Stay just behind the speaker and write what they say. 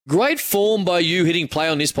Great form by you hitting play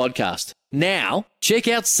on this podcast. Now, check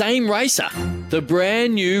out Same Racer, the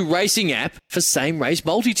brand new racing app for same race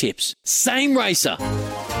multi-tips. Same Racer.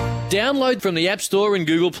 Download from the App Store and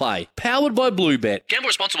Google Play. Powered by Bluebet. Gamble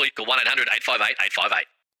responsibly. Call 1-800-858-858.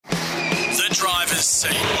 The driver's seat.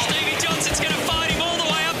 Stevie Johnson's going to fight him all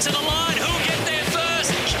the way up to the line. Who'll get there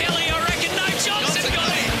first? Kelly, I reckon. No, Johnson got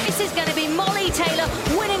it. This is going to be Molly Taylor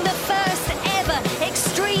winning the first ever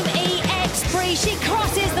Extreme EX Prix. She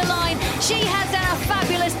crosses the line. She has done a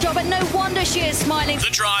fabulous job, and no wonder she is smiling. The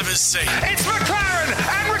driver's seat. It's McLaren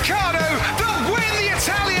and Ricciardo that win the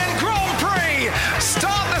Italian Grand Prix.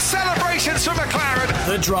 Start the celebrations for McLaren.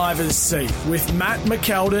 The driver's seat with Matt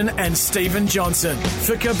McKeldin and Stephen Johnson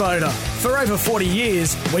for Kubota. For over 40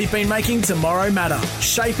 years, we've been making tomorrow matter,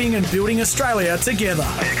 shaping and building Australia together.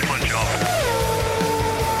 Excellent job.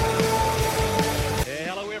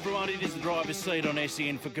 Hello everyone, it is the driver's seat on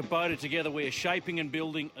SEN for Kubota. Together we are shaping and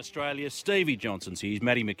building Australia. Stevie Johnson's here,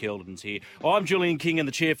 Matty McKeldin's here. I'm Julian King in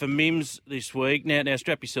the chair for Mims this week. Now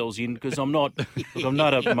strap yourselves in because I'm not a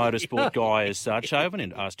motorsport guy as such. I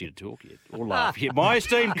haven't asked you to talk yet or laugh yet. My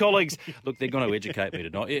esteemed colleagues, look, they're going to educate me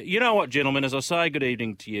tonight. You know what, gentlemen, as I say good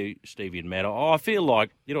evening to you, Stevie and Matt, I feel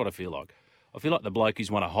like, you know what I feel like? I feel like the bloke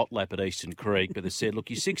who's won a hot lap at Eastern Creek, but they said, look,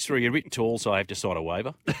 you're 6'3", you're a bit tall, so I have to sign a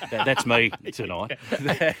waiver. That's me tonight.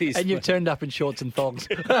 And you've turned up in shorts and thongs.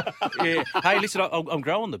 Yeah. Hey, listen, I'm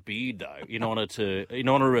growing the beard, though, in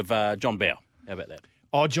honour of John Bow. How about that?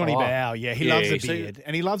 Oh, Johnny Bow, yeah, he loves the beard.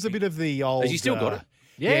 And he loves a bit of the old... Has he still got it?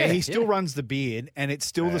 Yeah, he still runs the beard, and it's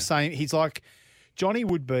still the same. He's like... Johnny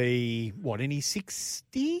would be, in his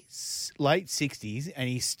 60s, late 60s, and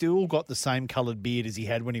he's still got the same coloured beard as he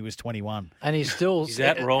had when he was 21. And he's still... Is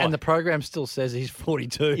that right? And the program still says he's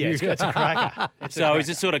 42. Yeah, it's a cracker. So is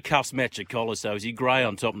it sort of cuffs match a collar? So is he grey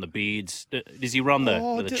on top and the beards? Does he run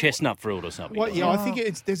the chestnut fruit or something? Well, yeah, I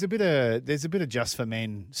think there's a bit of Just for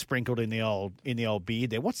Men sprinkled in the old beard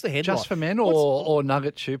there. What's the headline? Just for Men or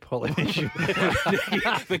nugget shoe polish?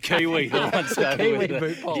 The Kiwi. The Kiwi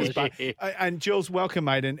boot polish. And Jules, welcome,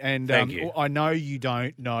 mate. And Thank you. I know you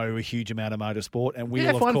don't know a huge amount of motorsport, and we'll,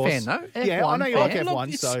 You're of F1 course... fan, though. Yeah, I know you like fan.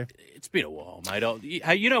 F1, so... It's been a while, mate.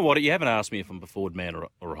 Hey, you know what? You haven't asked me if I'm a Ford man or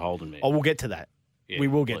a Holden man. Oh, we'll get to that. Yeah, we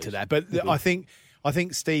will get to please. that. But I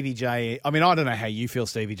think Stevie J... I mean, I don't know how you feel,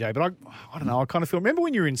 Stevie J, but I don't know. I kind of feel... Remember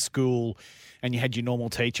when you were in school and you had your normal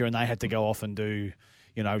teacher and they had to go off and do...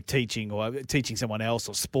 teaching or teaching someone else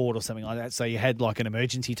or sport or something like that. So you had like an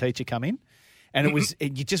emergency teacher come in, and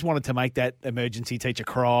you just wanted to make that emergency teacher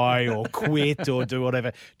cry or quit or do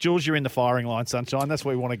whatever. Jules, you're in the firing line, sunshine. That's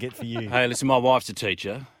what we want to get for you. Hey, listen, my wife's a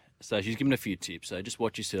teacher, so she's given a few tips. So just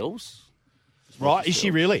watch yourselves. Right? Is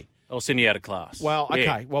she really? I'll send you out of class. Well, okay.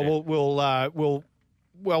 Yeah, well, yeah.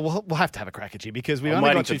 we'll have to have a crack at you because we've I'm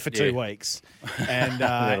only waiting got you for 2 weeks, and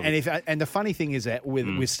and the funny thing is that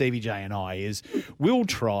with Stevie J and I is we'll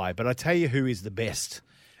try, but I tell you who is the best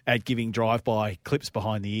at giving drive-by clips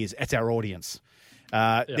behind the ears. It's our audience.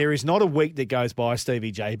 There is not a week that goes by,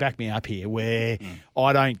 Stevie J, back me up here, where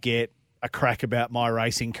I don't get a crack about my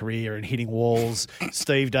racing career and hitting walls.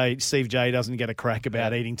 Steve J doesn't get a crack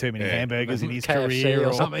about eating too many hamburgers in his KFC career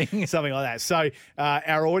or something. something like that. So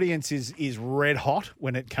our audience is red hot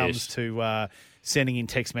when it comes to sending in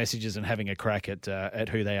text messages and having a crack at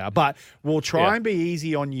who they are. But we'll try and be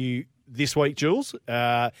easy on you this week, Jules.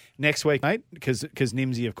 Next week, mate, because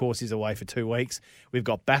Nimsy, of course, is away for 2 weeks. We've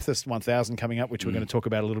got Bathurst 1000 coming up, which we're going to talk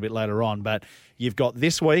about a little bit later on. But you've got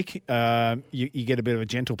this week. You get a bit of a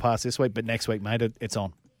gentle pass this week, but next week, mate, it's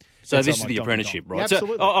on. So It's this on is like the Donkey apprenticeship, Kong. right? Yeah,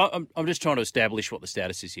 So absolutely. I'm just trying to establish what the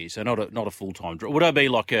status is here. So not a full-time job. Would I be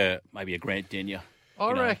like maybe a Grant Denyer?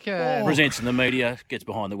 I reckon. Presents in the media, gets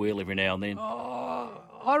behind the wheel every now and then.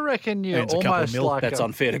 I reckon you're Earns a couple of almost mil. like That's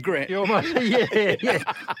unfair to Grant. You're almost,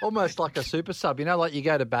 almost like a super sub. You know, like you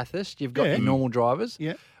go to Bathurst, you've got your normal drivers.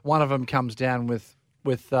 Yeah. One of them comes down with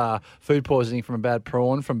food poisoning from a bad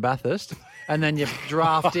prawn from Bathurst, and then you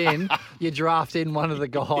draft in one of the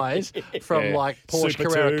guys from like Porsche Super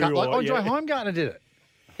Carrera 2 Cup. Like or- Andre yeah. Heimgartner did it.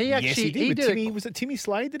 He Yes, actually he did. did it. Was it Timmy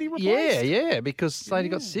Slade that he replaced? Yeah, because Slade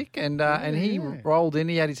got sick and he rolled in.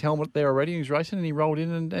 He had his helmet there already. He was racing and he rolled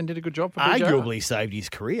in and did a good job for BJR. Arguably saved his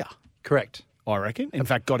career, Correct. I reckon. In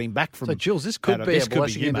fact, got him back from... So, Jules, this could be a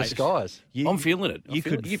blessing in disguise. I'm feeling it. You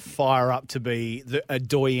could fire up to be a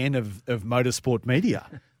doyen of motorsport media.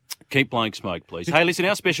 Keep blowing smoke, please. Hey, listen,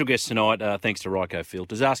 our special guest tonight, thanks to Ryco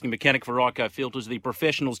Filters. Asking Mechanic for Ryco Filters, the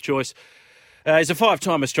professional's choice. He's a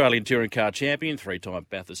 5-time Australian Touring Car Champion, 3-time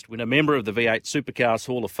Bathurst winner, member of the V8 Supercars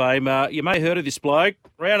Hall of Fame. You may have heard of this bloke.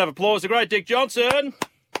 Round of applause, the great Dick Johnson.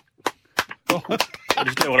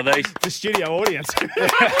 Just do one of these. The studio audience. There we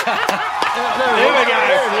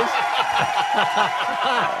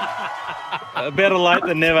go. Better late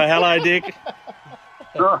than never. Hello, Dick.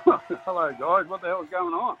 Hello, guys. What the hell's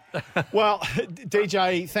going on? Well,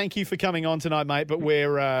 DJ, thank you for coming on tonight, mate. But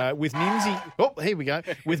we're with Nimsy. Oh, here we go.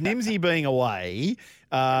 With Nimsy being away,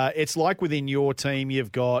 it's like within your team,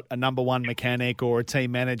 you've got a number one mechanic or a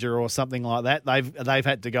team manager or something like that. They've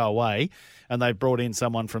had to go away, and they've brought in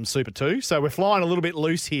someone from Super 2. So we're flying a little bit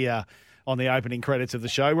loose here on the opening credits of the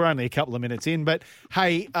show. We're only a couple of minutes in, but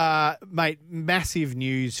hey, mate, massive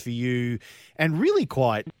news for you, and really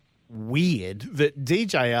quite weird that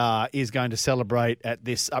DJR is going to celebrate at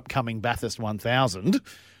this upcoming Bathurst 1000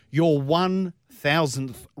 your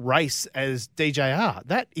 1000th race as DJR.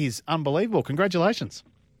 That is unbelievable. Congratulations.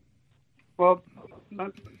 Well,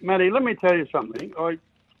 Matty, let me tell you something.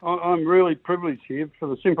 I'm really privileged here for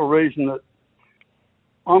the simple reason that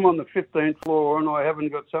I'm on the 15th floor and I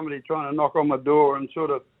haven't got somebody trying to knock on my door and sort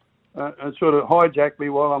of hijack me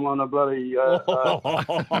while I'm on a bloody...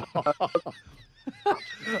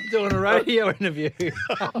 Doing a radio interview.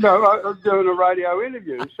 No, I'm doing a radio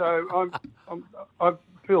interview, so I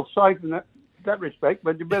feel safe in that respect.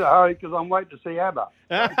 But you better hurry because I'm waiting to see ABBA.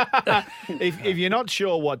 If you're not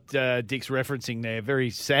sure what Dick's referencing there, very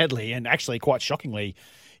sadly and actually quite shockingly,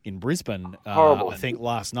 in Brisbane, I think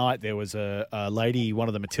last night there was a lady, one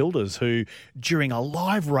of the Matildas, who during a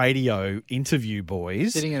live radio interview,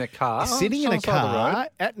 boys, Sitting in a car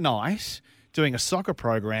at night, doing a soccer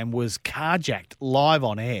program, was carjacked live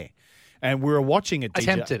on air. And we were watching it.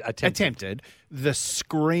 Attempted. The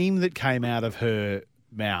scream that came out of her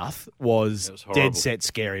mouth was dead set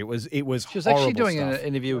scary. It was She was horrible actually doing stuff. an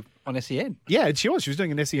interview on SEN. Yeah, she was. She was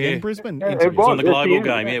doing an SEN Brisbane Yeah, interview. It was on the global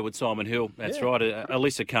SEN, game, with Simon Hill. That's right.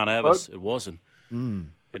 Alyssa Carnavas, it wasn't.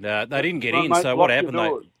 And they didn't get in, Mate, so what lock happened?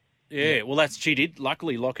 your doors. She did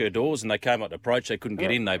luckily lock her doors, and they came up to approach. They couldn't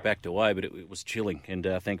get in. They backed away, but it was chilling, and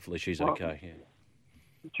thankfully she's okay. Yeah.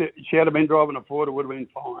 She had been driving a Ford, it would have been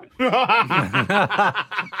fine. I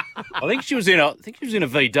think she was in a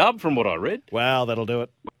V-dub from what I read. Well, that'll do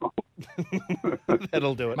it.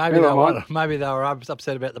 That'll do it. Maybe they were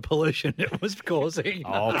upset about the pollution it was causing.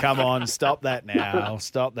 Oh, come on. Stop that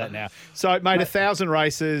now. So, mate, 1,000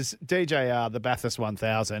 races, DJR, the Bathurst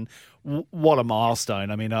 1000. What a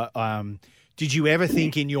milestone. I mean, did you ever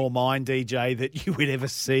think in your mind, DJ, that you would ever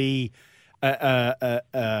see a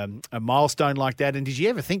milestone like that? And did you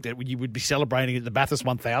ever think that you would be celebrating at the Bathurst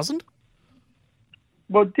 1000?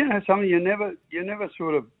 Well, you know something, you never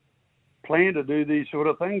sort of plan to do these sort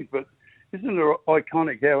of things, but isn't it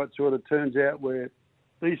iconic how it sort of turns out where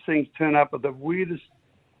these things turn up at the weirdest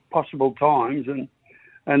possible times,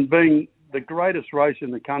 and being the greatest race in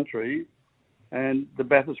the country and the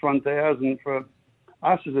Bathurst 1000, for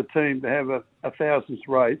us as a team to have a 1,000th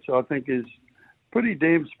race, I think is pretty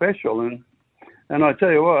damn special. And I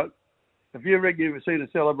tell you what, if you've ever seen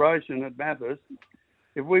a celebration at Bathurst,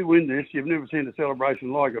 if we win this, you've never seen a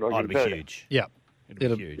celebration like it. It'd be huge. Yeah,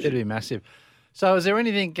 It'd be huge. It'd be massive. So is there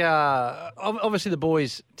anything, obviously the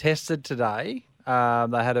boys tested today. They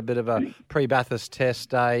had a bit of a pre-Bathurst test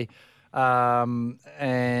day. And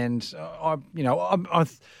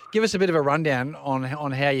give us a bit of a rundown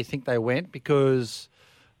on how you think they went, because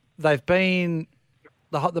they've been...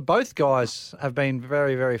 both guys have been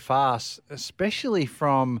very, very fast, especially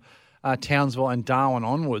from Townsville and Darwin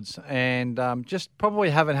onwards, and just probably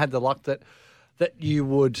haven't had the luck that you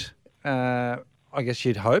would, I guess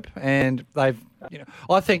you'd hope. And they've,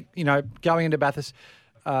 I think, going into Bathurst,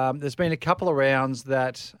 there's been a couple of rounds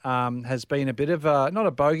that has been a bit of not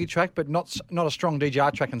a bogey track, but not a strong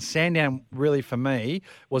DJR track. And Sandown, really, for me,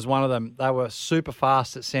 was one of them. They were super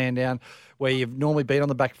fast at Sandown, where you've normally been on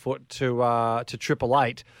the back foot to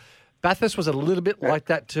 888. Bathurst was a little bit like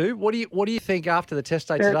that too. What do you think after the test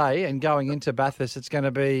day today and going into Bathurst it's going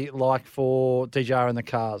to be like for DJR and the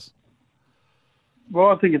cars? Well,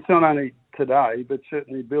 I think it's not only today, but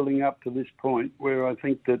certainly building up to this point where I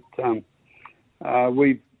think that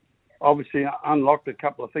we've obviously unlocked a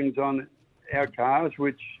couple of things on our cars,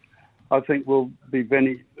 which I think will be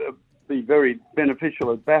very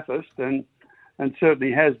beneficial at Bathurst, and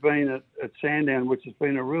certainly has been at Sandown, which has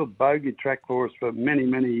been a real bogey track for us for many,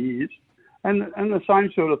 many years. And the same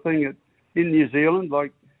sort of thing in New Zealand.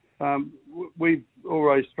 Like we've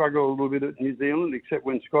always struggled a little bit at New Zealand, except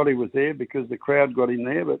when Scotty was there because the crowd got in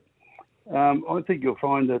there. But I think you'll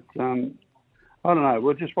find that, I don't know,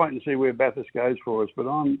 we'll just wait and see where Bathurst goes for us. But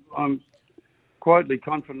I'm quietly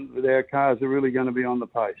confident that our cars are really going to be on the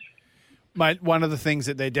pace. Mate, one of the things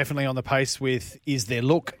that they're definitely on the pace with is their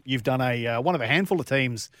look. You've done one of a handful of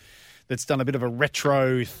teams that's done a bit of a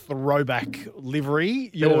retro throwback livery.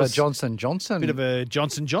 Bit of a Johnson Johnson. Bit of a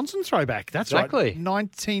Johnson Johnson throwback. That's exactly. right.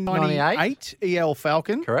 1998 EL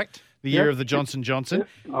Falcon. Correct. The year of the Johnson Johnson.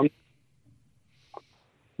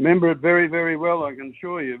 Remember it very, very well, I can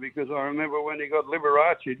assure you, because I remember when he got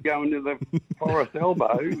Liberace'd going to the Forest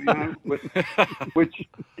Elbow, which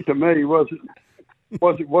to me wasn't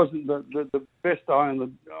the best eye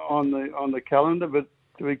on the calendar. But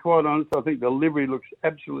to be quite honest, I think the livery looks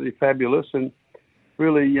absolutely fabulous and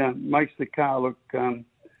really makes the car look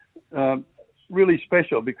really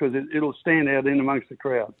special because it'll stand out in amongst the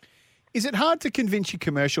crowd. Is it hard to convince your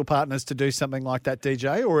commercial partners to do something like that,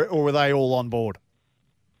 DJ, or were they all on board?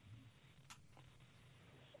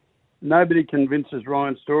 Nobody convinces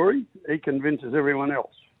Ryan Story. He convinces everyone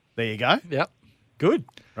else. There you go. Yep. Good.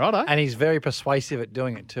 Righto. And he's very persuasive at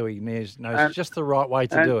doing it too. He knows just the right way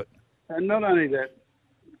to do it. And not only that,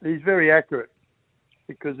 he's very accurate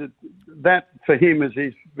because that for him is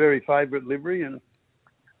his very favourite livery.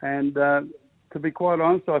 And to be quite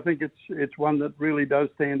honest, I think it's one that really does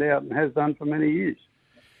stand out and has done for many years.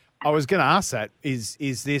 I was going to ask that.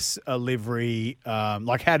 Is this a livery?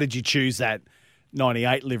 How did you choose that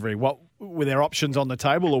 98 livery? What were there options on the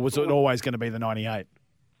table, or was it always going to be the 98?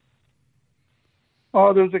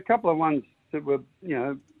 Oh, there was a couple of ones that were,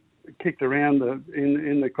 kicked around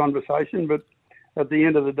in the conversation, but at the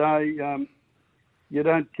end of the day, you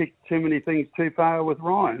don't kick too many things too far with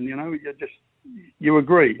Ryan. You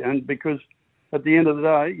agree, and because at the end of the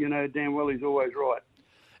day, you know damn well he's always right.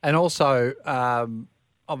 And also,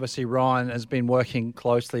 obviously, Ryan has been working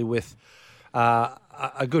closely with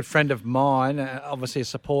a good friend of mine, obviously a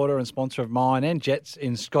supporter and sponsor of mine and Jets,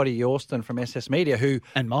 in Scotty Yorston from SS Media,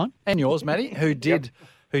 and mine and yours, Matty, who did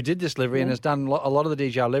this livery and has done a lot of the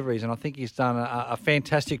DJR liveries, and I think he's done a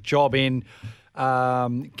fantastic job in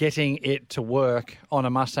getting it to work on a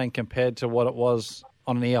Mustang compared to what it was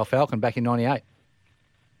on an EL Falcon back in '98.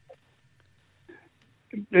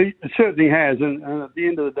 It certainly has, and at the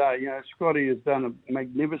end of the day, Scotty has done a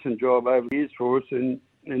magnificent job over the years for us in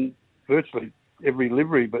virtually every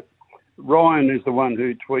livery, but Ryan is the one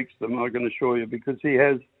who tweaks them, I can assure you, because he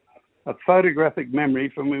has a photographic memory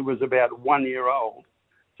from when he was about 1 year old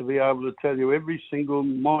to be able to tell you every single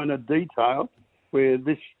minor detail where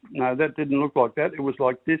that didn't look like that, it was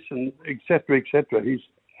like this, and et cetera, et cetera.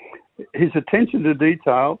 His attention to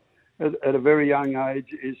detail at a very young age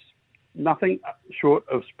is nothing short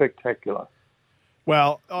of spectacular.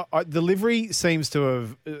 Well, the livery seems to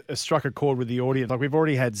have struck a chord with the audience. Like, we've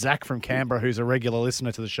already had Zach from Canberra, who's a regular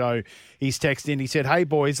listener to the show. He's texted in. He said, "Hey,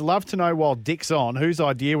 boys, love to know while Dick's on, whose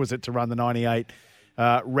idea was it to run the 98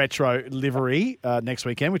 retro livery next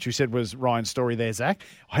weekend," which we said was Ryan's Story there, Zach.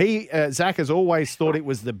 Zach has always thought it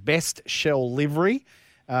was the best shell livery.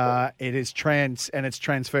 It's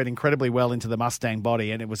transferred incredibly well into the Mustang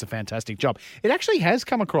body, and it was a fantastic job. It actually has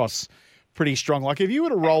come across pretty strong. Like, if you were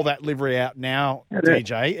to roll that livery out now,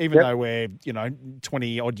 DJ, even though we're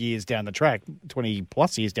 20 odd years down the track, 20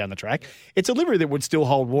 plus years down the track, it's a livery that would still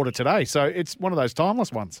hold water today. So it's one of those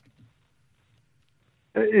timeless ones.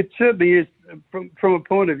 It certainly is, from a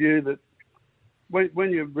point of view that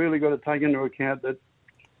when you've really got to take into account that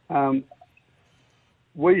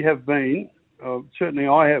we have been, certainly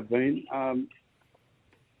I have been,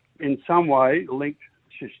 in some way linked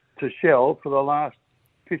to Shell for the last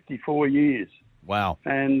 54 years. Wow.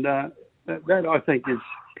 And that I think is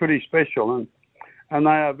pretty special. And they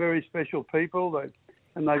are very special people.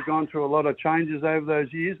 They've gone through a lot of changes over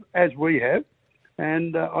those years, as we have.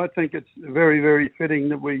 And I think it's very, very fitting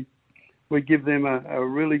that we give them a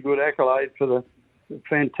really good accolade for the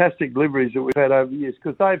fantastic liveries that we've had over the years,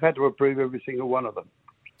 because they've had to approve every single one of them.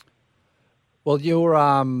 Well, you're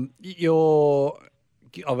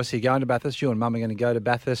obviously going to Bathurst. You and Mum are going to go to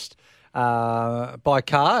Bathurst by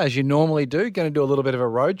car, as you normally do. Going to do a little bit of a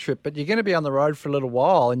road trip, but you're going to be on the road for a little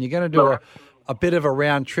while, and you're going to do a bit of a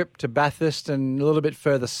round trip to Bathurst and a little bit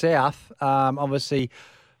further south. Obviously,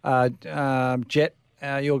 Jet,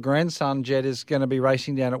 your grandson Jet, is going to be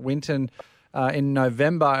racing down at Winton in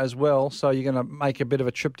November as well. So you're going to make a bit of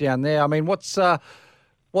a trip down there. I mean,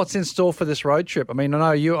 what's in store for this road trip? I mean,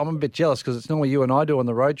 I know I'm a bit jealous because it's normally you and I do on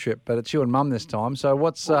the road trip, but it's you and Mum this time. So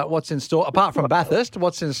what's in store, apart from Bathurst,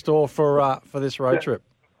 what's in store for this road trip?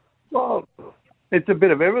 Well, it's a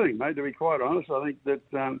bit of everything, mate, to be quite honest. I think that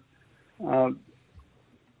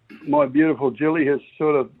my beautiful Jilly has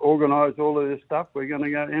sort of organised all of this stuff. We're going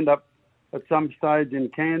to end up at some stage in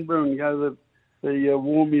Canberra and go to the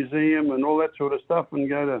War Museum and all that sort of stuff, and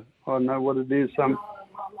go to, I don't know what it is, some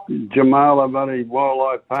Jamala Buddy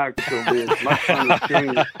Wildlife Park. Will be as much fun as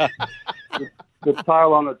skiing the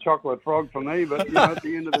tail on a chocolate frog for me. But at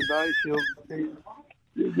the end of the day,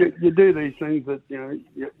 you do these things that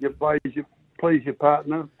you please your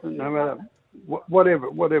partner, no matter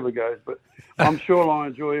whatever goes. But I'm sure I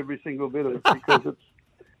enjoy every single bit of it because it's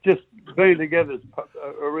just being together is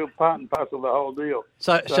a real part and parcel of the whole deal.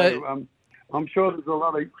 So I'm sure there's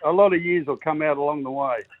a lot of years will come out along the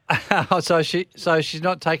way. So she's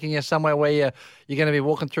not taking you somewhere where you're going to be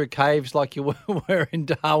walking through caves like you were in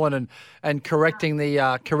Darwin and correcting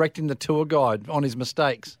the tour guide on his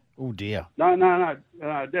mistakes. Oh dear. No,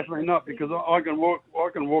 definitely not, because I can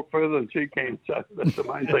walk further than she can. So that's the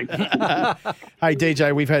main thing. Hey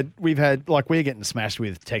DJ, we've had like we're getting smashed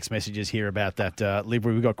with text messages here about that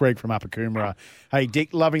livery. We've got Greg from Upper Coomera. Hey Dick,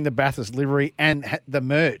 loving the Bathurst livery and the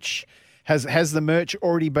merch. Has the merch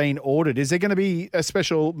already been ordered? Is there going to be a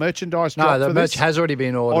special merchandise drop? No, the merch has already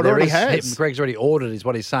been ordered. Oh, it already has? Greg's already ordered, is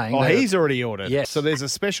what he's saying. Oh, he's already ordered. Yes. So there's a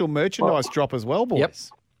special merchandise drop as well, boys. Yep.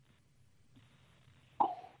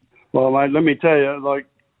 Well, mate, let me tell you, like,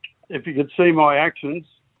 if you could see my actions,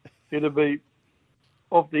 it'd be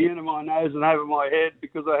off the end of my nose and over my head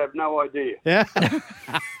because I have no idea. Yeah.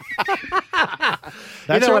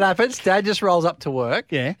 You know what happens? Dad just rolls up to work.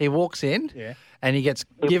 Yeah. He walks in. Yeah. And he gets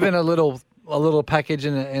given a little package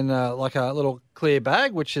in like a little clear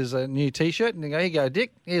bag, which is a new T-shirt, and they go, "Here you go,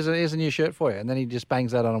 Dick. Here's a new shirt for you." And then he just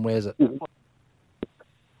bangs that on and wears it.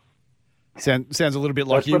 Sounds a little bit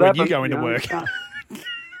like you when you go into work.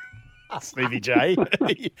 Stevie J.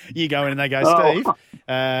 You go in and they go, Steve,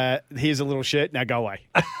 here's a little shirt. Now go away.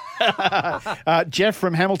 Jeff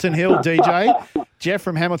from Hamilton Hill, DJ. Jeff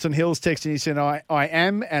from Hamilton Hill's texting. He said, I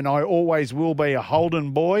am and I always will be a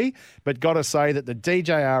Holden boy, but got to say that the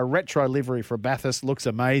DJR retro livery for Bathurst looks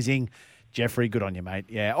amazing. Jeffrey, good on you, mate.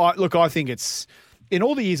 Yeah, I think it's, in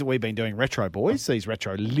all the years that we've been doing retro boys, these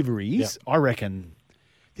retro liveries, I reckon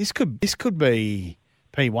this could be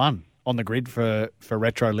P1 on the grid for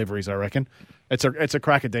retro liveries, I reckon. It's a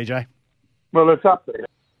cracker, DJ. Well, it's up there.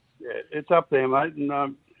 Yeah, it's up there, mate, and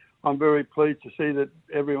I'm very pleased to see that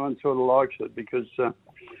everyone sort of likes it because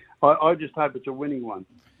I just hope it's a winning one.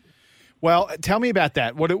 Well, tell me about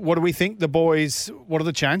that. What do we think the boys, what are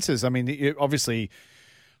the chances? I mean, obviously,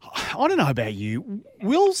 I don't know about you.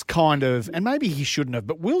 Will's kind of, and maybe he shouldn't have,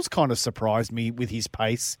 but Will's kind of surprised me with his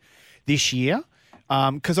pace this year.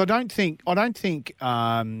 Because I don't think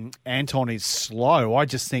Anton is slow. I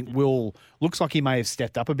just think Will looks like he may have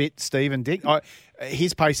stepped up a bit. Steve and Dick,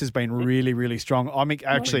 his pace has been really, really strong. I'm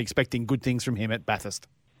actually expecting good things from him at Bathurst.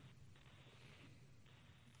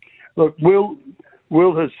 Look, Will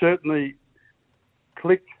has certainly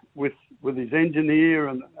clicked with his engineer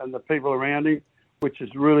and the people around him, which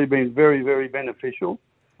has really been very, very beneficial.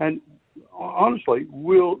 And honestly,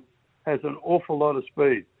 Will has an awful lot of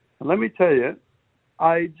speed. And let me tell you,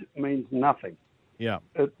 age means nothing. Yeah.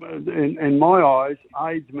 In my eyes,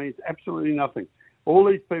 age means absolutely nothing. All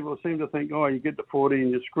these people seem to think, you get to 40 and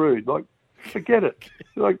you're screwed. Like, forget it.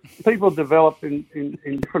 Like, people develop in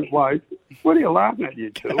different ways. What are you laughing at, you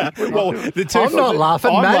two? Well, I'm not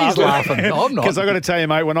laughing. Matty's laughing. I'm not. Because I've got to tell you,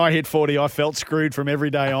 mate, when I hit 40, I felt screwed from every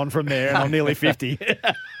day on from there, and I'm nearly 50.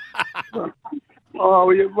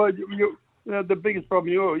 The biggest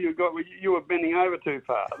problem you were bending over too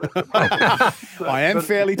far. I am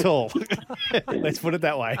fairly tall. Let's put it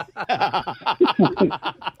that way.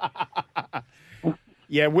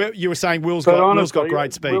 Yeah, you were saying Will's got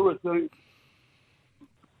great speed.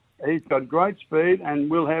 He's got great speed, and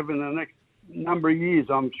will have in the next number of years,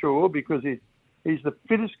 I'm sure, because he's the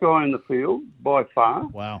fittest guy in the field by far.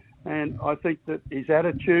 Wow! And I think that his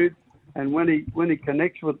attitude and when he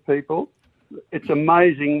connects with people, it's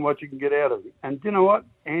amazing what you can get out of him. And you know what?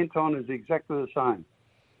 Anton is exactly the same.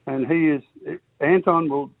 And his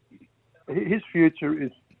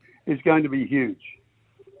future is going to be huge.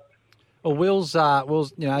 Well, Will's,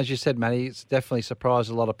 as you said, Matty, it's definitely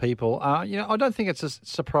surprised a lot of people. I don't think it's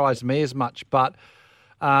surprised me as much, but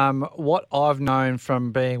what I've known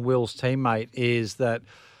from being Will's teammate is that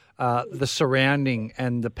the surrounding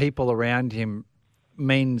and the people around him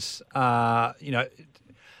means,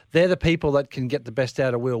 they're the people that can get the best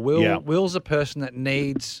out of Will. Will's a person that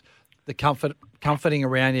needs the comforting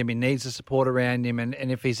around him. He needs the support around him. And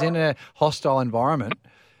if he's in a hostile environment,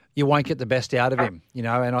 you won't get the best out of him,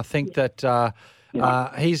 And I think that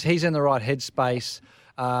he's in the right headspace.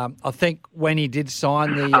 I think when he did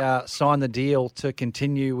sign the deal to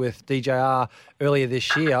continue with DJR earlier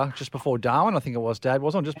this year, just before Darwin, I think it was, Dad,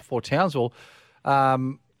 wasn't it? Just before Townsville.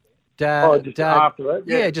 After that?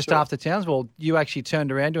 Yeah, just after Townsville, you actually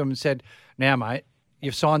turned around to him and said, now, mate,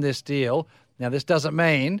 you've signed this deal. Now, this doesn't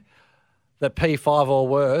mean that P5 or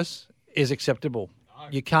worse is acceptable.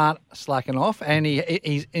 you can't slacken off. And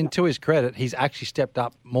he's, and to his credit, he's actually stepped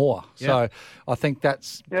up more. Yep. So I think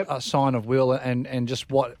that's a sign of will and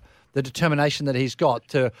just what the determination that he's got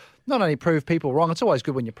to not only prove people wrong. It's always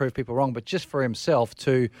good when you prove people wrong, but just for himself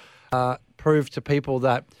to prove to people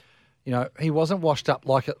that, you know, he wasn't washed up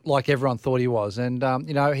like everyone thought he was. And,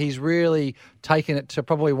 you know, he's really taken it to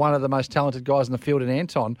probably one of the most talented guys in the field in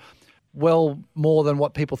Anton, well more than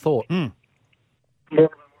what people thought. Yeah.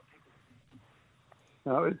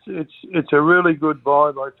 No, it's a really good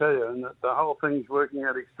vibe, I tell you, and the whole thing's working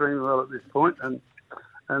out extremely well at this point, and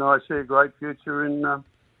I see a great future in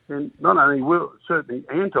not only Will, certainly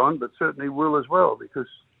Anton, but certainly Will as well, because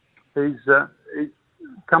he's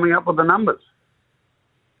coming up with the numbers.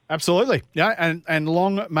 Absolutely. Yeah, and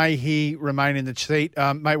long may he remain in the seat.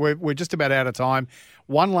 Mate, we're just about out of time.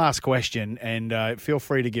 One last question, and feel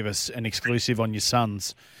free to give us an exclusive on your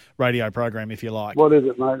son's radio program if you like. What is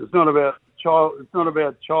it, mate? It's not about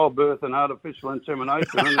childbirth and artificial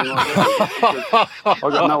insemination or anything like that. I've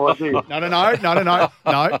got no idea.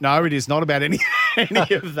 No, it is not about any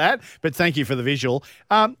of that. But thank you for the visual.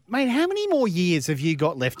 Mate, how many more years have you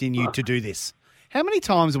got left in you to do this? How many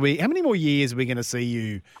more years are we going to see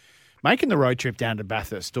you making the road trip down to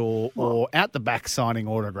Bathurst or out the back signing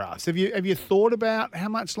autographs? Have you thought about how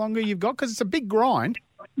much longer you've got? Because it's a big grind.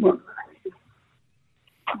 Well,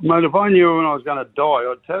 mate, if I knew when I was going to die,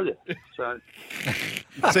 I'd tell you.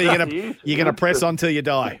 So you're gonna press on till you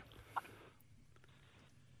die.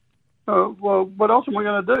 Well, what else am I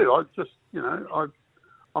going to do? I just, you know,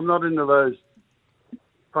 I'm not into those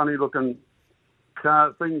funny looking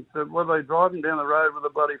car things. What are they driving down the road with a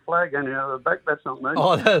bloody flag hanging out of the back? That's not me.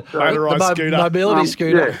 Oh, the scooter. mobility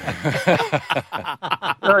scooter.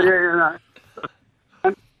 Yeah. Oh, yeah.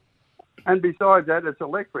 And besides that, it's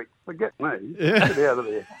electric. Forget me. Get out of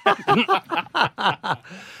there.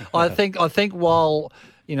 I think while,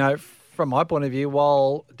 you know, from my point of view,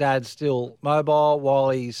 while Dad's still mobile,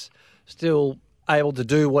 while he's still able to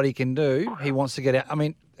do what he can do, he wants to get out. I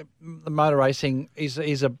mean, the motor racing, he's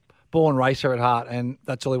a born racer at heart, and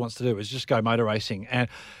that's all he wants to do is just go motor racing. And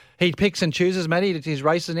he picks and chooses, Matty, his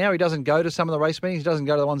races now. He doesn't go to some of the race meetings. He doesn't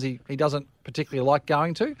go to the ones he doesn't particularly like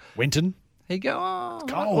going to. Winton. He'd go,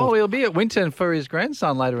 well, he'll be at Winton for his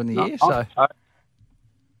grandson later in the year. So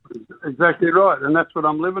exactly right, and that's what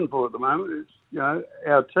I'm living for at the moment. Is, you know,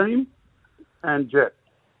 our team and Jet.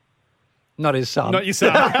 Not his son. Not your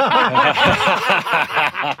son.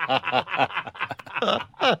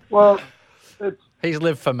 Well, he's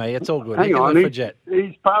lived for me. It's all good. Hang on, live for Jet.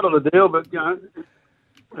 He's part of the deal, but you know,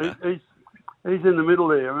 he's in the middle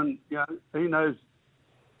there, and you know, he knows.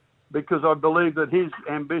 Because I believe that his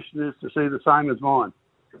ambition is to see the same as mine.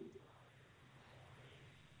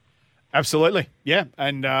 Absolutely, yeah,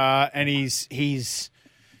 and he's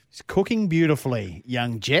cooking beautifully,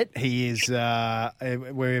 young Jet. He is.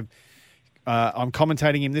 I'm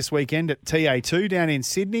commentating him this weekend at TA2 down in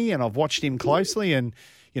Sydney, and I've watched him closely. And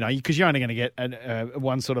you know, because you're only going to get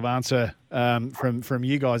one sort of answer from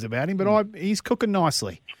you guys about him, but he's cooking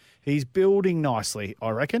nicely. He's building nicely,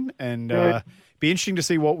 I reckon, and. Be interesting to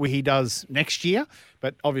see what he does next year.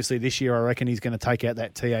 But obviously this year I reckon he's going to take out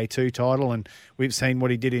that TA2 title, and we've seen what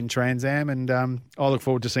he did in Trans Am, and I look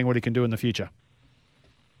forward to seeing what he can do in the future.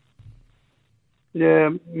 Yeah,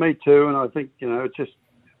 me too. And I think, you know, it's just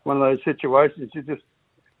one of those situations you just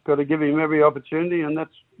got to give him every opportunity, and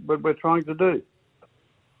that's what we're trying to do.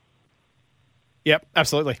 Yep,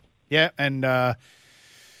 absolutely. Yeah, and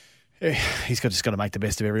he's just got to make the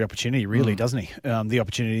best of every opportunity, really, doesn't he? The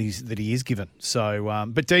opportunities that he is given. So,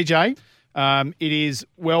 but DJ, it is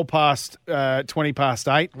well past 20 past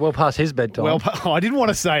 8. Well past his bedtime. I didn't want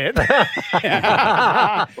to say it.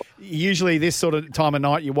 Usually this sort of time of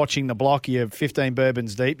night, you're watching The Block, you're 15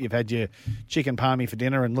 bourbons deep, you've had your chicken palmy for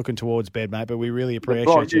dinner and looking towards bed, mate, but we really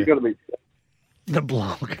appreciate you. Got to be The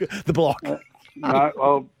Block. The Block. No,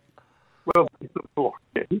 well, the Block.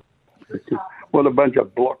 What a bunch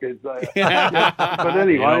of blockheads they are. But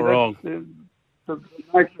anyway, you're not wrong. The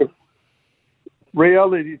nature of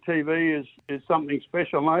reality TV is something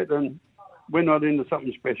special, mate, and we're not into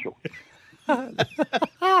something special.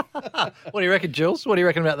 What do you reckon, Jules? What do you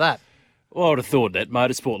reckon about that? Well, I would have thought that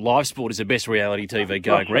motorsport, live sport is the best reality TV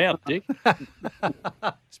going round, Dick.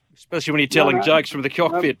 Especially when you're telling jokes from the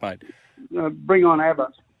cockpit, mate. Bring on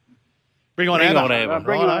ABBA. Bring on ABBA,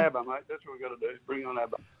 mate. That's what we've got to do. Bring on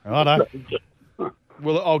ABBA. Righto.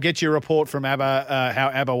 Well, I'll get you a report from ABBA, how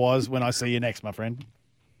ABBA was when I see you next, my friend.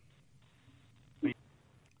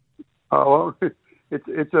 Oh, well,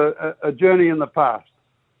 it's a journey in the past.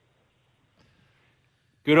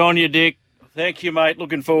 Good on you, Dick. Thank you, mate.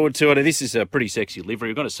 Looking forward to it. And this is a pretty sexy livery.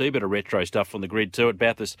 We're going to see a bit of retro stuff on the grid too at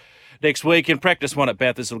Bathurst next week. And practice one at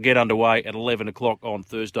Bathurst will get underway at 11 o'clock on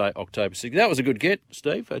Thursday, October 6th. That was a good get,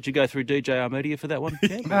 Steve. Did you go through DJ Media for that one?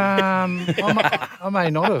 I may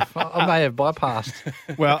not have. I may have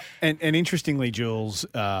bypassed. Well, and interestingly, Jules,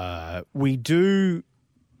 we do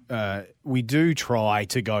try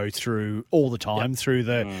to go through all the time through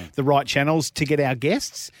the right channels to get our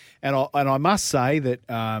guests. And I must say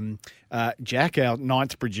that Jack, our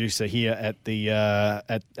ninth producer here at the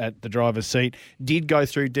at the driver's seat, did go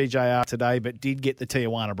through DJR today, but did get the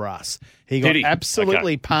Tijuana brass. He got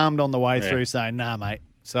absolutely palmed on the way through, saying, "Nah, mate."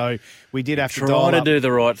 So we did have to try to do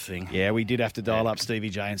the right thing. Yeah, we did have to dial up Stevie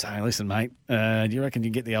J and say, "Hey, listen, mate, do you reckon you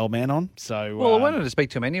can get the old man on?" So well, I wanted to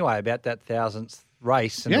speak to him anyway about that 1000th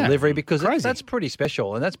race and delivery because that's pretty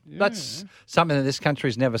special, and that's something that this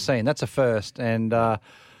country's never seen. That's a first, and I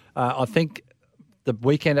think the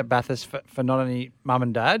weekend at Bathurst for not only mum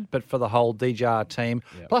and dad but for the whole DJR team,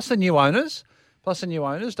 plus the new owners.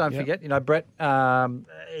 Don't forget, Brett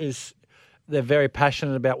they're very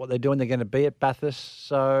passionate about what they're doing. They're going to be at Bathurst,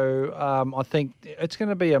 so I think it's going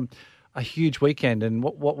to be a huge weekend. And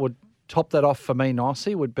what would top that off for me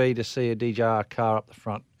nicely would be to see a DJR car up the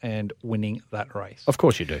front and winning that race. Of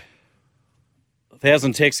course you do.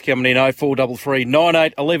 1,000 texts coming in, 0433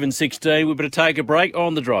 98 11 16. We better take a break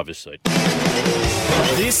on the driver's seat.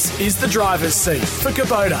 This is the driver's seat for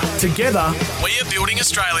Kubota. Together, we are building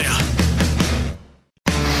Australia.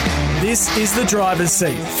 This is the driver's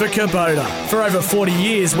seat for Kubota. For over 40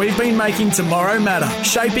 years, we've been making tomorrow matter,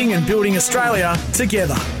 shaping and building Australia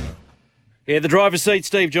together. Yeah, the driver's seat,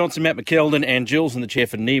 Steve Johnson, Matt McKeldin and Jules in the chair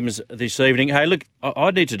for NIMS this evening. Hey, look, I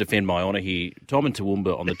need to defend my honour here. Tom and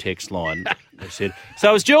Toowoomba on the text line, they said,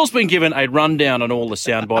 so has Jules been given a rundown on all the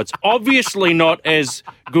sound bites? Obviously not as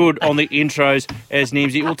good on the intros as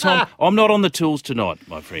NIMSy. Well, Tom, I'm not on the tools tonight,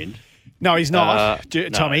 my friend. No, he's not,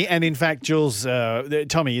 Tommy. No. And in fact, Jules,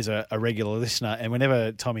 Tommy is a regular listener. And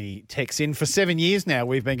whenever Tommy texts in, for 7 years now,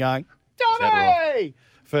 we've been going, Tommy!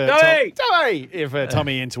 For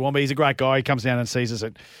Tommy in Toowoomba. He's a great guy. He comes down and sees us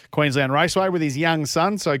at Queensland Raceway with his young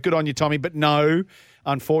son. So good on you, Tommy. But no,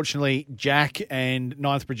 unfortunately, Jack,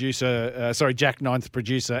 ninth producer,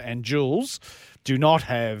 and Jules do not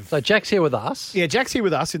have. So Jack's here with us. Yeah, Jack's here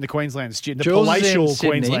with us in the Queensland studio, the Jules palatial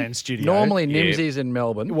Queensland studio. Normally, Nimsy's in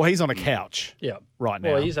Melbourne. Well, he's on a couch. Right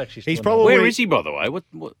now. Well, he's actually. He's probably. Where is he, by the way?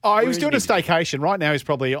 He was doing a staycation. Right now, he's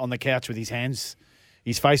probably on the couch with his hands.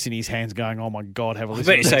 He's facing his hands going, oh, my God, have a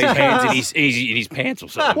listen. I bet you say his hands in his pants or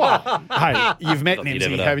something. Well, hey, you've met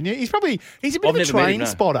Nimsy, haven't you? He's a bit of a train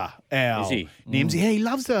spotter, Al. Is he? Nimsy.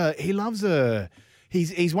 Yeah,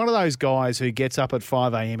 he's one of those guys who gets up at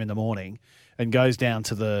 5 a.m. in the morning and goes down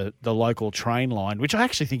to the local train line, which I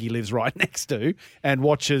actually think he lives right next to, and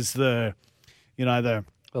watches the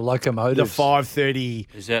locomotives. The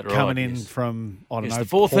 5:30 coming in from, I don't know, the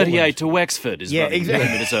 4:38 to Wexford is running 10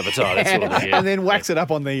 minutes over time. That's what it is. And then whacks it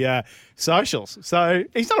up on the socials. So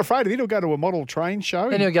he's not afraid of it. He'll go to a model train show.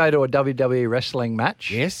 Then he'll go to a WWE wrestling match.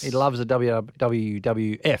 Yes. He loves the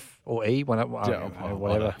WWF or E, whatever.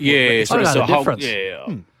 Yeah, I don't know the difference.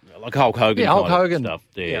 Like Hulk Hogan Hulk kind Hogan. of stuff.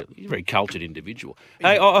 Yeah. He's a very cultured individual.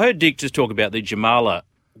 Hey, I heard Dick just talk about the Jamala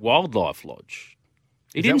Wildlife Lodge.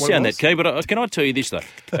 It didn't sound that keen, but can I tell you this, though?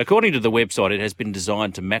 According to the website, it has been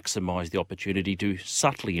designed to maximise the opportunity to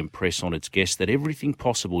subtly impress on its guests that everything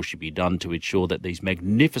possible should be done to ensure that these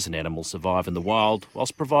magnificent animals survive in the wild,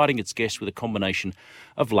 whilst providing its guests with a combination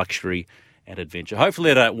of luxury and adventure. Hopefully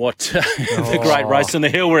they don't watch the Great Race on the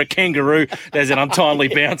Hill where a kangaroo does an untimely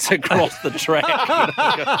bounce across the track.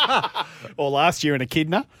 Or last year in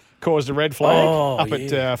Echidna, caused a red flag up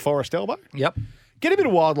at Forest Elbow. Yep. Get a bit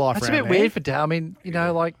of wildlife That's around a bit there. weird for Dale. I mean,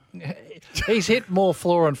 he's hit more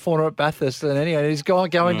flora and fauna at Bathurst than anyone. He's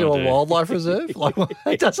going to a wildlife reserve. Like,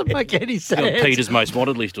 it doesn't make any sense. Peter's Most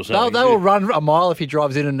Wanted list or something. They will run a mile if he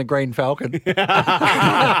drives in the Green Falcon. But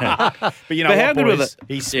you know what, boys?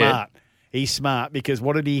 He's smart. Yeah. He's smart because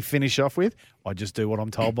what did he finish off with? I just do what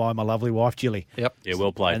I'm told by my lovely wife, Jilly. Yep. Yeah,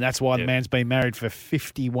 well played. And that's why the man's been married for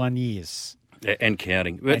 51 years. And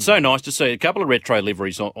counting. It's so nice to see a couple of retro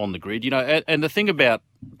liveries on the grid, and the thing about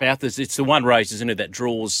Bathurst, it's the one race, isn't it, that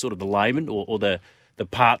draws sort of the layman or the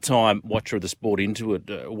part-time watcher of the sport into it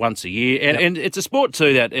once a year. And it's a sport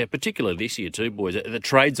too that, particularly this year too, boys, that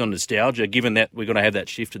trades on nostalgia, given that we're going to have that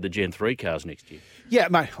shift to the Gen 3 cars next year. Yeah,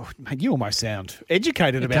 mate, you almost sound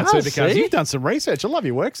educated about supercars. You've done some research. I love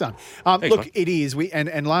your work, son. Look, it is.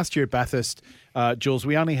 And last year at Bathurst, Jules,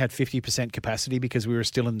 we only had 50% capacity because we were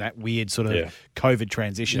still in that weird sort of COVID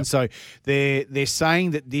transition. Yep. So they're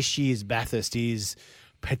saying that this year's Bathurst is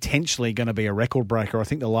potentially going to be a record breaker. I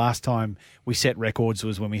think the last time we set records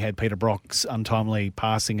was when we had Peter Brock's untimely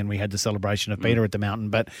passing and we had the celebration of Peter at the mountain,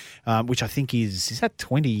 but which I think is that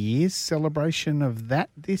 20 years celebration of that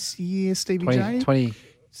this year, Stevie J? 20.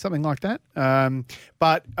 Something like that.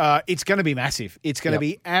 But it's going to be massive. It's going to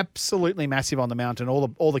be absolutely massive on the mountain.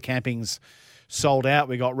 All the campings sold out.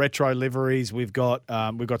 We got retro liveries. We've got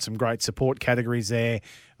some great support categories there.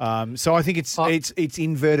 So I think it's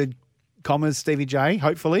inverted commas, Stevie J,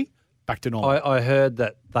 hopefully back to normal. I heard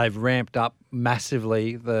that they've ramped up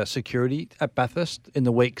massively the security at Bathurst in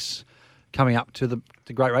the weeks coming up to the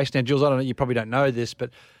great race. Now, Jules, I don't know, you probably don't know this,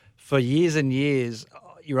 but for years and years,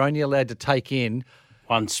 you're only allowed to take in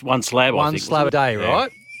one slab. One slab a day,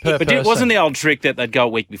 right? Per But person. wasn't the old trick that they'd go a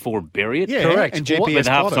week before and bury it? Yeah, Correct. and But GPS at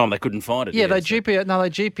half plot it. time they couldn't find it. Yeah, they bury it and they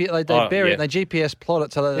GPS plot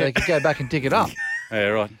it so that they could go back and dig it up. Yeah,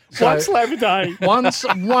 right. So, One slab a day. one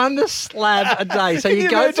slab a day. So you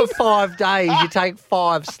go for 5 days, you take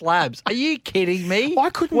 5 slabs. Are you kidding me? I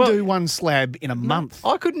couldn't do one slab in a month.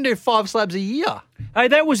 I couldn't do 5 slabs a year. Hey,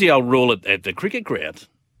 that was the old rule at the cricket ground.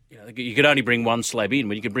 You could only bring one slab in,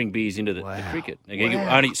 but you could bring beers into the cricket.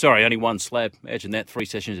 Only one slab. Imagine that, 3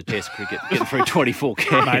 sessions of Test cricket, getting through 24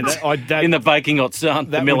 cans in the baking hot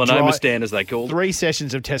sun, the melanoma stand, as they call it. 3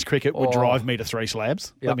 sessions of Test cricket would drive me to 3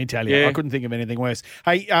 slabs. Let me tell you, Yeah. I couldn't think of anything worse.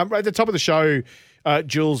 Hey, at the top of the show,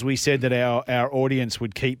 Jules, we said that our audience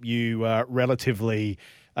would keep you relatively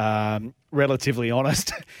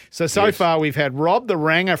honest. So far we've had Rob the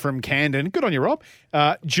Ranger from Camden. Good on you, Rob.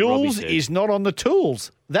 Jules is not on the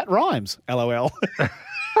tools. That rhymes. LOL.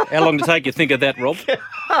 How long did it take you to think of that, Rob?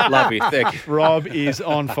 Love you. Thank you. Rob is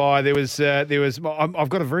on fire. There was. I've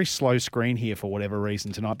got a very slow screen here for whatever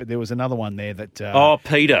reason tonight, but there was another one there that.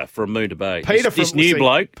 Peter from Moon to Bay. Peter this from- new see,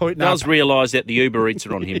 bloke no, does realise that the Uber Eats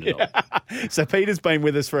are on him tonight. So Peter's been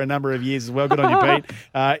with us for a number of years as well. Good on you,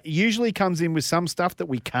 Pete. Usually comes in with some stuff that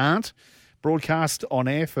we can't broadcast on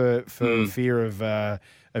air for fear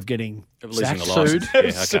of getting losing sacked, the licence. Yeah,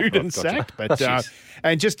 okay, sued and gotcha. sacked. But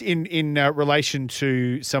and just in relation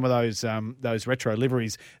to some of those retro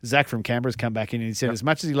liveries, Zach from Canberra's come back in and he said, as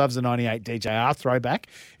much as he loves the '98 DJR throwback,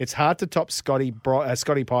 it's hard to top Scotty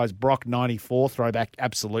Pye's Brock '94 throwback,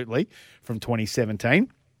 absolutely, from 2017.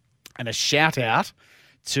 And a shout out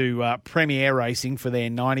to Premier Racing for their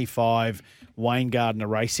 '95 Wayne Gardner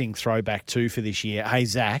Racing throwback 2 for this year. Hey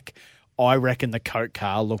Zach, I reckon the Coke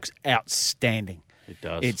car looks outstanding. It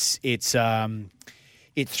does.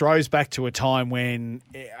 It throws back to a time when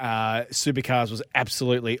supercars was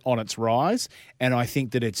absolutely on its rise, and I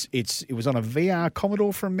think that it was on a VR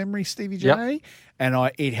Commodore from memory, Stevie J, Yep.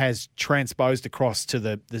 and it has transposed across to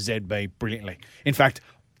the ZB brilliantly. In fact,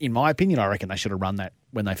 in my opinion, I reckon they should have run that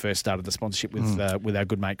when they first started the sponsorship with our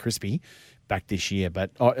good mate Crispy back this year.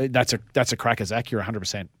 But that's a cracker, Zach. You're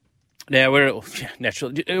 100%. Now, we're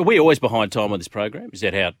always behind time on this program. Is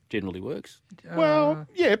that how it generally works? Well,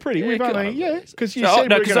 yeah, pretty. We've only, because you So, said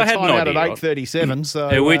no, we're 'cause going I to had time an out at idea, right? 8:37. So,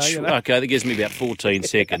 Okay, that gives me about 14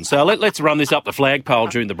 seconds. So let's run this up the flagpole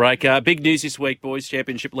during the break. Big news this week, boys.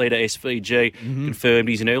 Championship leader SVG confirmed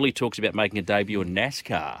he's in early talks about making a debut in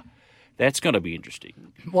NASCAR. That's going to be interesting.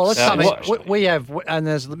 Well, it's something what- we have, and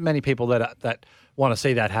there's many people that want to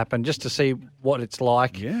see that happen, just to see what it's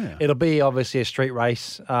like. Yeah. It'll be obviously a street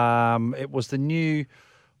race. It was the new, I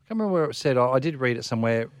can't remember where it said. I did read it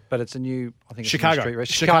somewhere, but it's a new, I think it's a new street race.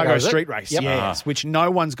 Chicago is it? street race, Yep. yes, which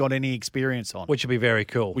no one's got any experience on. Which would be very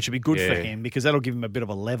cool. Which would be good for Yeah. him because that'll give him a bit of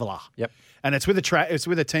a leveler. Yep. And it's with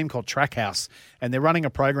a team called Trackhouse, and they're running a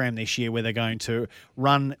program this year where they're going to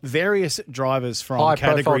run various drivers from High-profile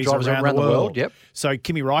categories drivers around the world. Yep. So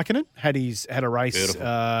Kimi Raikkonen had a race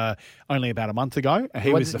only about a month ago.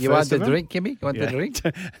 He was the you want first the of them. drink, Kimmy? You want the drink?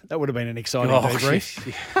 That would have been an exciting Oh,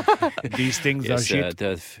 debrief. These things, those shit.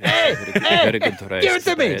 Very good race. Give it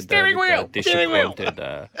to me. Steering wheel. Steering wheel.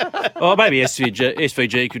 Maybe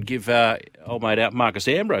SVG could give old mate out Marcus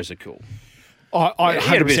Ambrose a call. I He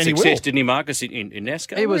had a bit of 100% he will. success, didn't he, Marcus, in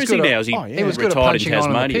NASCAR? He was Where is good he at- now? Is he, He was good at retired in punching on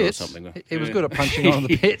in the Tasmania or pits. something? He was good at punching on in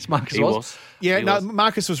the pits, Marcus He was. was. Yeah, He no, was.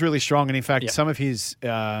 Marcus was really strong, and in fact, Yeah. some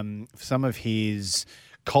of his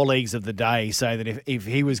colleagues of the day say that if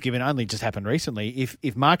he was given, only just happened recently,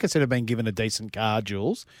 if Marcus had been given a decent car,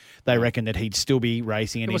 Jules, they reckon that he'd still be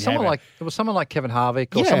racing, and It was he'd have someone like Kevin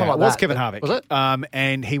Harvick or yeah, someone like it was that. Kevin Harvick. Was it?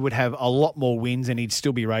 And he would have a lot more wins, and he'd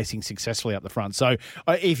still be racing successfully up the front. So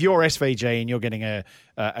if you're SVG and you're getting a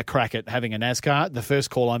crack at having a NASCAR, the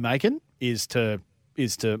first call I'm making is to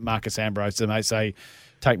Marcus Ambrose, and they say,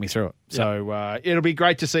 take me through it. So it'll be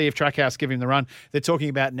great to see if Trackhouse give him the run. They're talking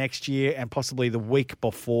about next year and possibly the week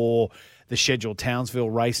before the scheduled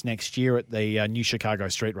Townsville race next year at the new Chicago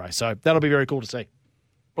street race. So that'll be very cool to see.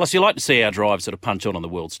 Plus, you like to see our drives sort of punch on the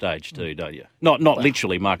world stage too, don't you? Not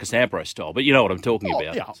literally Marcus Ambrose style, but you know what I'm talking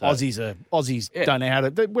about. Yeah, So, Aussies don't know how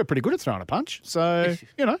to. We're pretty good at throwing a punch, so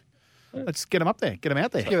let's get them up there, get them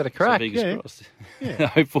out there. Give it a crack. Fingers crossed.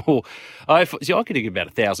 Yeah. See, I could get about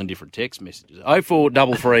 1,000 different text messages.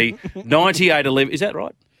 0433 98 11. Is that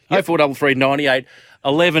right? 0433 98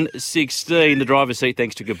 11 16. The driver's seat,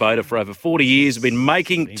 thanks to Kubota for over 40 years. We've been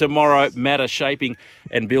making tomorrow matter, shaping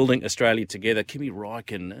and building Australia together. Kimi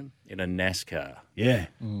Räikkönen in a NASCAR. Yeah.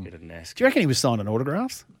 In a NASCAR. Do you reckon he was signing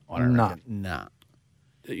autographs? I don't No. reckon. Nah.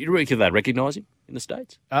 You reckon they recognise him in the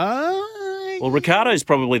States? Well, Yeah. Ricardo's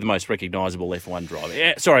probably the most recognisable F1 driver.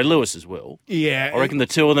 Yeah, sorry, Lewis as well. Yeah. I reckon the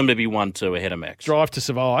two of them to be 1-2 ahead of Max. Drive to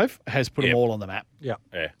Survive has put them Yep. all on the map, Yeah.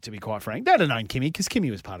 Yeah. to be quite frank. They'd have known Kimi because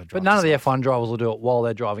Kimi was part of Drive But none to of the Survive. F1 drivers will do it while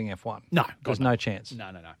they're driving F1. No. There's God, no chance.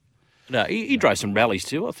 No. No, he drove some rallies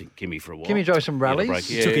too, I think, Kimi, for a while. Kimi drove some He had a rallies. break,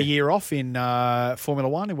 He took a year off in Formula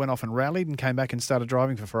One. He went off and rallied and came back and started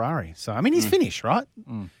driving for Ferrari. So, I mean, he's Finnish, right?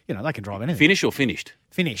 You know, they can drive anything. Finish or finished?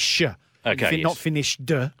 Finish. Okay, yes. Not finished.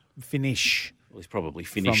 Finish. Well, he's probably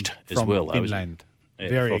finished as from well, though, isn't Finland. he?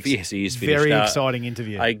 Very yes, he is finished. Very exciting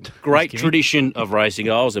interview. A great Kimi. tradition of racing.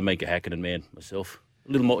 I was a Mika Hakkinen man myself.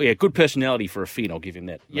 A little more, good personality for a Finn. I'll give him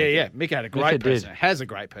that. Yeah. Mika had a great Mika did. personality. Has a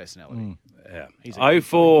great personality. Yeah. He's a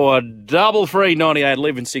 0433 98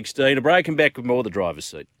 11 16. A break and back with more of the driver's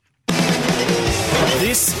seat.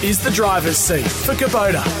 This is the driver's seat for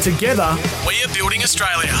Kubota. Together, we are building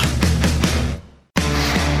Australia.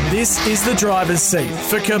 This is the driver's seat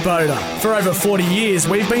for Kubota. For over 40 years,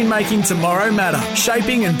 we've been making tomorrow matter,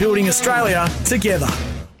 shaping and building Australia together.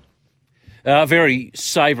 Very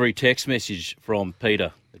savoury text message from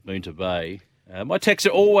Peter at Moonta Bay. My texts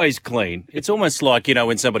are always clean. It's almost like,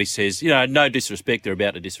 when somebody says, no disrespect, they're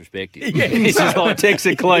about to disrespect you. Yeah, This is my texts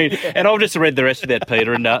are clean. And I've just read the rest of that,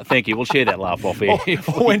 Peter, and thank you. We'll share that laugh off here.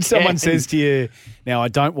 When someone says to you, now I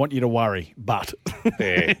don't want you to worry, but.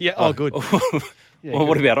 Yeah. Good. Well,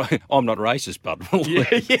 what about I'm not racist, but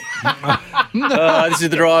this is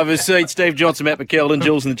the driver's seat. Steve Johnson, Matt McKeldin,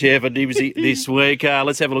 Jules in the chair for Dibsy this week.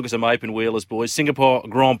 Let's have a look at some open wheelers, boys. Singapore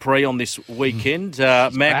Grand Prix on this weekend.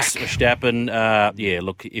 Max Verstappen,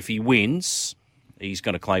 look, if he wins, he's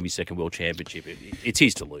going to claim his second world championship. It's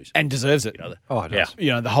his to lose. And deserves it. It does.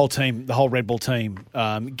 The whole team, the whole Red Bull team,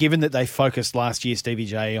 given that they focused last year, Stevie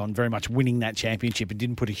J, on very much winning that championship and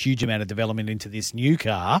didn't put a huge amount of development into this new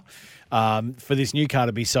car, for this new car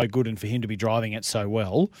to be so good and for him to be driving it so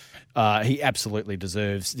well, he absolutely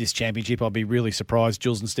deserves this championship. I'll be really surprised,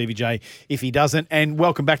 Jules and Stevie J, if he doesn't. And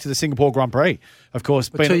welcome back to the Singapore Grand Prix. Of course,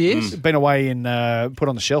 For 2 years? Been away and put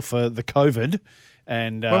on the shelf for the COVID.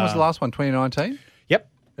 And When was the last one? 2019? Yep.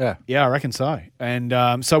 Yeah. Yeah, I reckon so.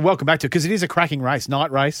 And so welcome back to it, because it is a cracking race,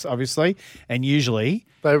 night race, obviously, and usually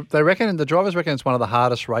They reckon, the drivers reckon it's one of the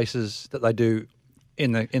hardest races that they do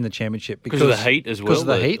in the championship Because of the heat as well. Because of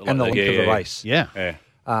the heat and the length of the race. yeah.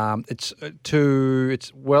 It's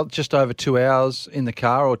just over 2 hours in the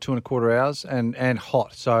car, or 2.25 hours, and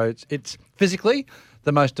hot. So it's physically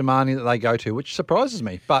the most demanding that they go to, which surprises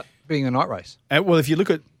me. But being a night race, Well, if you look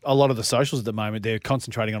at a lot of the socials at the moment, they're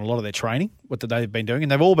concentrating on a lot of their training, what they've been doing,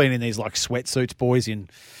 and they've all been in these like sweatsuits, boys in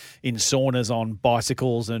saunas, on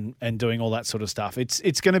bicycles, and doing all that sort of stuff. It's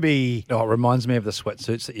going to be. it reminds me of the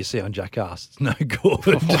sweatsuits that you see on Jackass. It's no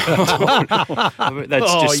good.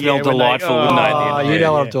 That's just smell when they- delightful, wouldn't they? at the end of you the know day?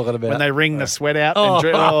 what I'm talking about. When they wring the sweat out and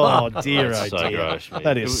drip. Oh, dear, That's oh, so dear. gross, man.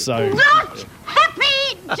 That is so. Not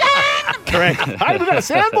happy, Jan! Correct. Hey, we've got a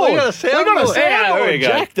soundboard. We got a soundboard. Yeah, there we go.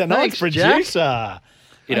 Jack, the night's Thanks, Jack. producer.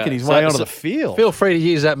 You know, Making his so- way onto so- the field. Feel free to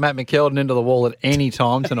use that Matt McKeldin into the wall at any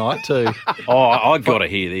time tonight too. I've got to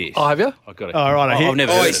hear this. Oh, have you? I've got to. All right, I hear- I've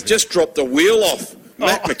never Oh, heard he's of it. just dropped the wheel off.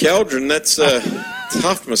 Matt McEldrin, that's a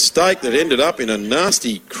tough mistake that ended up in a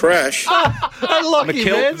nasty crash. Unlucky,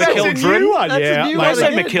 man. That's a new one. That's yeah, a new mate. one. Say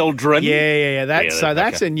again. McKeldrin. Yeah. That's Yeah,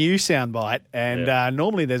 that's okay. a new soundbite, and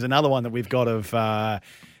normally there's another one that we've got of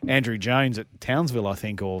Andrew Jones at Townsville, I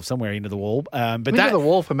think, or somewhere into the wall. But Into that the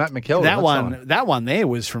wall for Matt McKeldin. that one there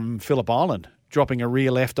was from Phillip Island, dropping a rear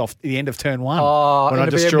left off the end of turn one. Oh, in a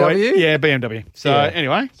BMW? Yeah, BMW. So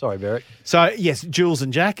anyway, Sorry, Beric. so yes, Jules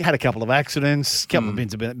and Jack had a couple of accidents, couple of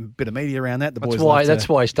bits, a bit of media around that. The boys. That's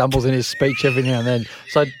why he stumbles in his speech every now and then.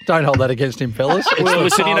 So don't hold that against him, fellas. It's Well, the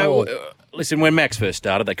listen, car wall. listen. When Max first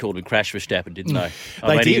started, they called him Crash Verstappen, didn't they?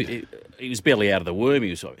 They did. He was barely out of the womb.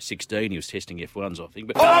 He was 16. He was testing F1s, I think.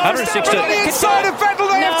 But Oh, Verstappen on the inside of Vettel,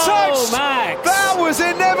 they have touched. Max. That was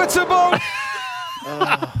inevitable.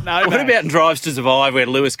 No, What about in Drives to Survive, where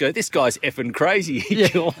Lewis goes, "This guy's effing crazy."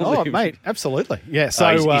 Oh, mate, absolutely. Yeah. So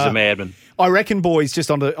He's a madman. I reckon, boys,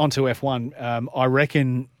 just onto F1. I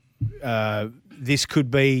reckon this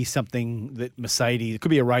could be something that Mercedes. It could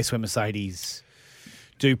be a race where Mercedes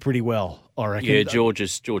do pretty well, I reckon. Yeah,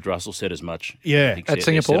 George Russell said as much. Yeah, at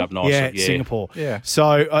Singapore. Set up nicely. Yeah, Singapore. Yeah.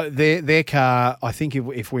 So their car, I think,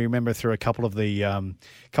 if we remember through a couple of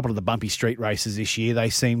the bumpy street races this year,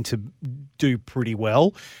 they seem to do pretty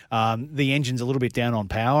well. The engine's a little bit down on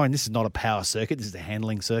power, and this is not a power circuit. This is a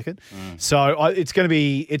handling circuit. So it's going to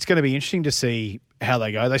be interesting to see how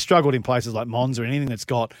they go. They struggled in places like Monza and anything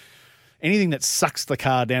that sucks the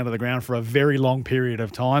car down to the ground for a very long period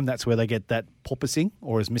of time. That's where they get that porpoising,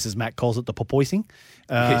 or as Mrs. Mack calls it, the porpoising.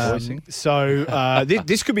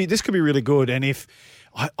 This could be really good. And if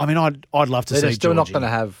I'd love to see. They're still Georgie. not going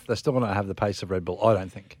to have. They're still going to have the pace of Red Bull. I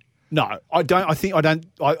don't think. No, I don't.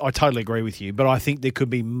 I totally agree with you, but I think there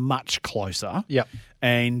could be much closer. Yep.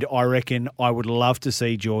 And I reckon I would love to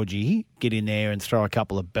see Georgie get in there and throw a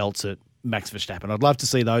couple of belts at Max Verstappen. I'd love to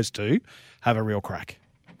see those two have a real crack.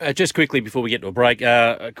 Just quickly before we get to a break,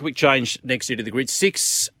 a quick change next year to the grid.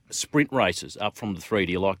 6 sprint races up from the 3.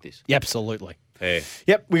 Do you like this? Yeah, absolutely. Yeah.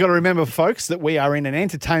 Yep, we got to remember, folks, that we are in an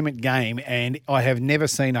entertainment game, and I have never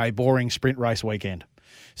seen a boring sprint race weekend.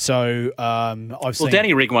 So I've seen. Well,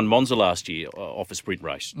 Danny Rick won Monza last year off a sprint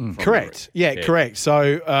race. Correct. Yeah, correct.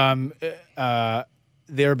 So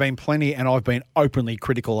there have been plenty, and I've been openly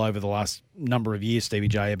critical over the last number of years, Stevie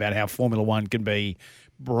J, about how Formula One can be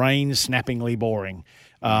brain-snappingly boring.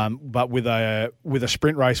 But with a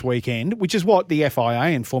sprint race weekend, which is what the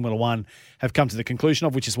FIA and Formula One have come to the conclusion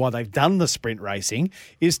of, which is why they've done the sprint racing,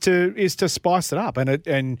 is to spice it up,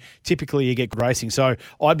 and typically you get good racing. So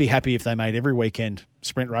I'd be happy if they made every weekend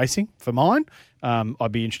sprint racing for mine.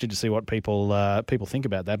 I'd be interested to see what people think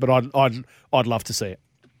about that, but I'd love to see it.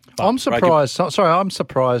 But I'm surprised. I'm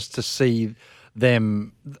surprised to see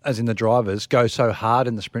them, as in the drivers, go so hard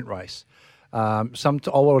in the sprint race. I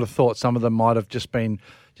would have thought some of them might have just been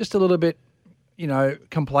just a little bit,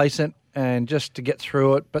 complacent and just to get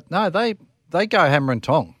through it. But no, they go hammer and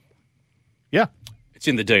tong. Yeah. It's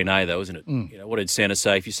in the DNA, though, isn't it? What did Senna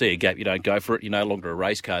say? If you see a gap, you don't go for it. You're no longer a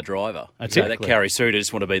race car driver. That's That carries through. You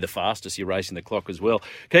just want to be the fastest. You're racing the clock as well.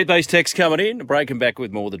 Keep those texts coming in. Breaking back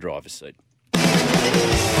with more of the driver's seat.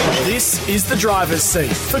 This is the driver's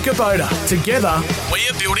seat for Kubota. Together, we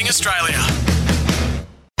are building Australia.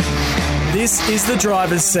 This is the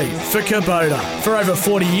driver's seat for Kubota. For over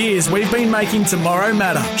 40 years, we've been making tomorrow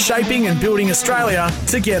matter, shaping and building Australia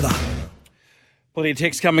together. Plenty of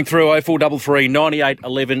text coming through, 0433 98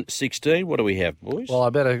 11 16. What do we have, boys? Well, I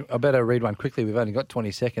better read one quickly. We've only got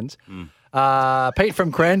 20 seconds. Pete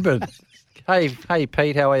from Cranbourne. Hey,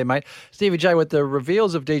 Pete, how are you, mate? Stevie J, with the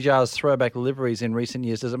reveals of DJR's throwback liveries in recent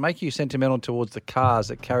years, does it make you sentimental towards the cars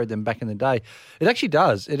that carried them back in the day? It actually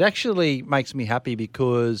does. It actually makes me happy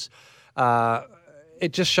because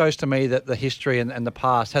it just shows to me that the history and the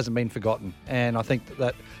past hasn't been forgotten. And I think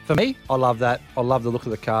that, for me, I love that. I love the look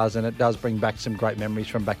of the cars, and it does bring back some great memories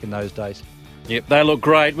from back in those days. Yep, they look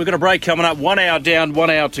great. We've got a break coming up. 1 hour down, 1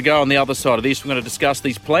 hour to go on the other side of this. We're going to discuss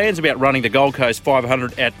these plans about running the Gold Coast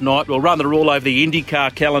 500 at night. We'll run the all over the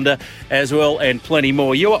IndyCar calendar as well, and plenty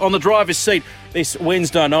more. You are on the driver's seat this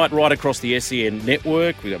Wednesday night right across the SEN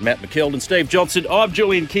network. We've got Matt McKeldin, Steve Johnson. I'm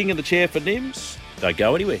Julian King in the chair for NIMS. Don't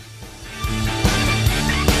go anywhere.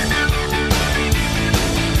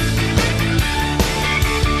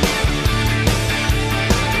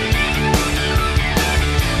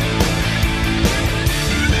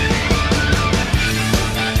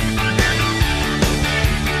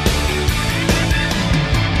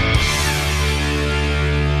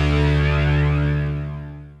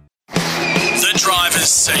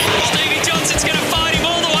 Stevie Johnson's going to fight him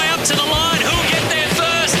all the way up to the line. Who'll get there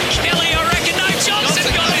first? Kelly, I reckon. No, Johnson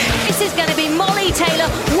got it. This is going to be Molly Taylor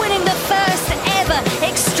winning the first ever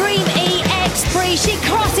Extreme EX Prix. She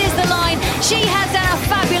crosses the line. She has done a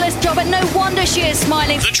fabulous job, and no wonder she is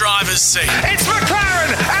smiling. The driver's seat. It's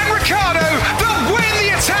McLaren and Ricciardo that win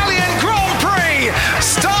the Italian Grand Prix.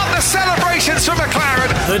 Start the celebrations for McLaren.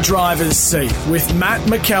 The driver's seat with Matt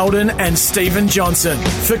McKeldin and Stephen Johnson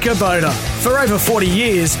for Kubota. For over 40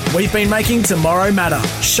 years, we've been making tomorrow matter,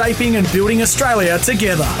 shaping and building Australia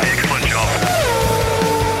together. Excellent job.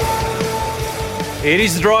 It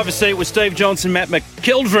is the driver's seat with Steve Johnson, Matt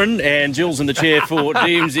McKeldin, and Jules in the chair for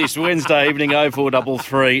Dims this Wednesday evening,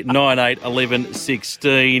 0433 98 11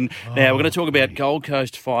 16. Now, we're going to talk about Gold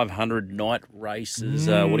Coast 500 night races.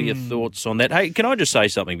 What are your thoughts on that? Hey, can I just say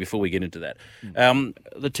something before we get into that?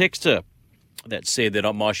 The texter that said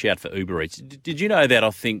that my shout for Uber Eats, did you know that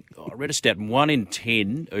I read a stat, 1 in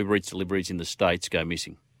 10 Uber Eats deliveries in the States go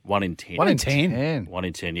missing? 1 in 10. 1 in 10? 1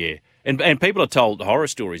 in 10, yeah. And people are told horror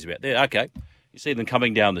stories about that. Okay. You see them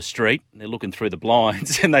coming down the street, and they're looking through the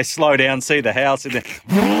blinds, and they slow down, see the house, and then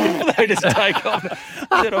they just take off.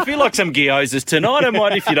 I said, I feel like some gyozas tonight. I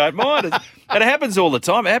might, if you don't mind. And it happens all the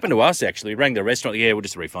time. It happened to us, actually. We rang the restaurant. Yeah, we'll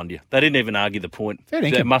just refund you. They didn't even argue the point.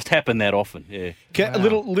 It must happen that often. Yeah. A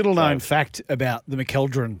little known fact about the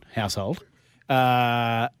McKeldrin household.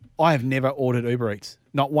 I have never ordered Uber Eats.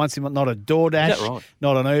 Not once, not a DoorDash, Is that right?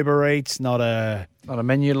 not an Uber Eats, not a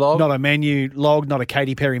menu log, not a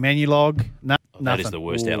Katy Perry menu log. No, That nothing. is the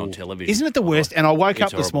worst out on television. Isn't it the worst? And I woke up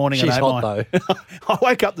It's this horrible. morning. She's and I hot, don't mind. I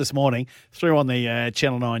woke up this morning, threw on the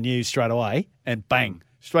Channel 9 News straight away, and bang,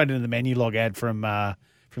 straight into the menu log ad from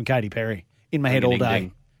Katy Perry in my head all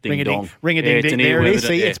day. Ring a ding. Ring a ding. There it is.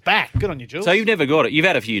 See, it's back. Good on you, Jules. So you've never got it. You've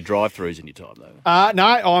had a few drive-throughs in your time, though. No,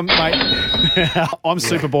 I'm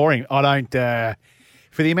super boring. I don't.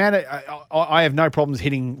 For the amount of, I have no problems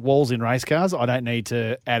hitting walls in race cars. I don't need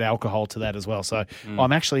to add alcohol to that as well. So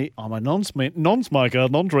I'm a non-smoker,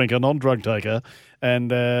 non-drinker, non-drug taker,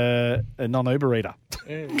 and a non-Uber eater.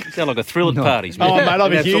 You sound like a thrill at parties, man. Oh, mate,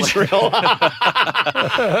 I'm a huge thrill.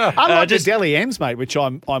 Unlike the Deli M's, mate, which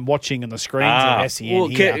I'm watching on the screens of SEN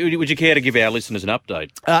here. Would you care to give our listeners an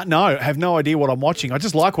update? No, have no idea what I'm watching. I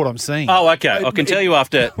just like what I'm seeing. Oh, okay. I can tell you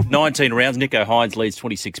after 19 rounds, Nico Hines leads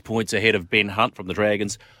 26 points ahead of Ben Hunt from the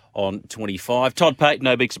Dragons on 25. Todd Payton,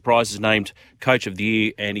 no big surprises, named Coach of the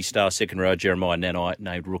Year, and his star second row, Jeremiah Nanai,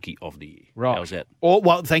 named Rookie of the Year. Right. How's that?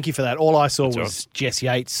 Well, thank you for that. All I saw That's was Jess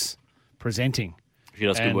Yates presenting. She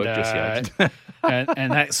does good work, Jess Yates.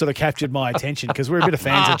 and that sort of captured my attention because we're a bit of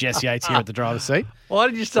fans of Jess Yates here at the driver's seat. Why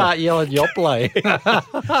did you start yelling Yoplait?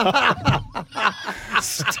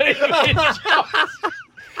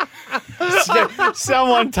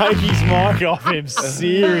 Someone take his mic off him.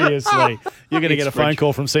 Seriously. You're going to get a phone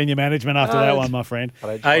call from senior management after that one, my friend.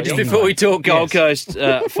 Hey, just before we talk Gold Coast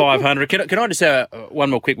 500, can I just have one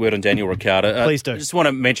more quick word on Daniel Ricciardo? Please do. I just want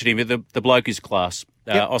to mention him. The bloke is class.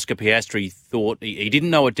 Oscar Piastri thought he didn't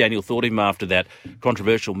know what Daniel thought of him after that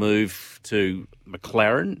controversial move to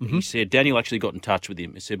McLaren. Mm-hmm. He said Daniel actually got in touch with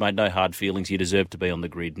him. He said, mate, no hard feelings. You deserve to be on the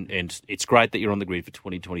grid, and it's great that you're on the grid for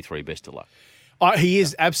 2023. Best of luck. He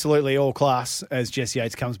is absolutely all class as Jess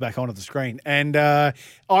Yates comes back onto the screen. And I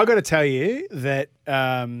got to tell you that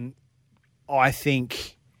I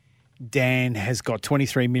think Dan has got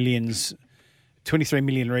 23 million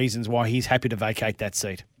reasons why he's happy to vacate that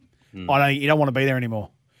seat. You don't want to be there anymore.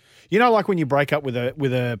 You know, like when you break up with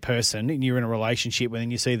a person and you're in a relationship, and then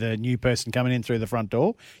you see the new person coming in through the front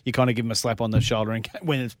door, you kind of give them a slap on the shoulder, and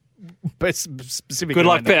when it's specifically, good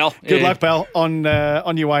luck, pal. Good luck, pal.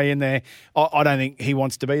 On your way in there, I don't think he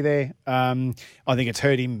wants to be there. I think it's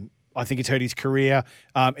hurt him. I think it's hurt his career.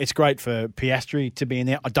 It's great for Piastri to be in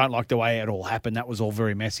there. I don't like the way it all happened. That was all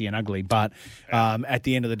very messy and ugly. But at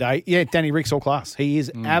the end of the day, yeah, Danny Rick's all class. He is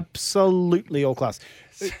absolutely all class.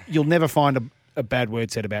 You'll never find a bad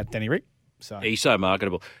word said about Danny Rick. So he's so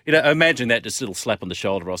marketable. You know, imagine that just a little slap on the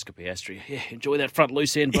shoulder of Oscar Piastri. Yeah, enjoy that front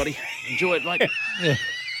loose end, buddy. Enjoy it, mate. Yeah.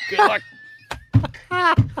 Good luck.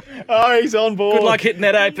 Oh, he's on board. Good luck hitting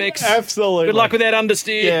that apex. Absolutely. Good luck with that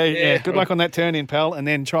understeer. Yeah. Good luck on that turn in, pal. And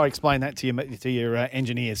then try explain that to your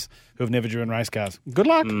engineers who have never driven race cars. Good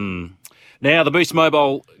luck. Now, the Boost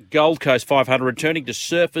Mobile Gold Coast 500 returning to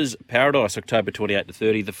Surfers Paradise October 28 to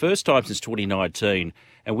 30, the first time since 2019.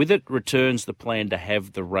 And with it returns the plan to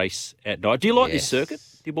have the race at night. Do you like this circuit?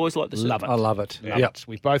 Do you boys like the circuit? Love it. I love it. Love it.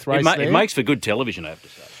 We've both raced there. It makes for good television, I have to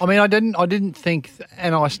say. I mean, I didn't think,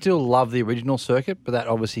 and I still love the original circuit, but that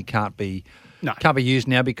obviously can't be used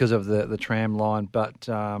now because of the tram line. But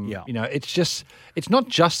you know, it's not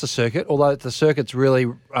just the circuit, although the circuit's really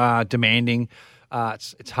demanding.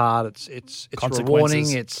 It's hard. It's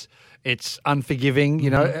rewarding. It's unforgiving.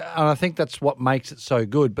 You know, and I think that's what makes it so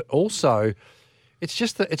good. But also, it's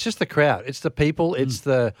just the crowd. It's the people. It's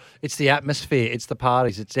the atmosphere. It's the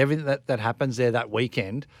parties. It's everything that happens there that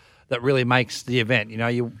weekend that really makes the event. You know,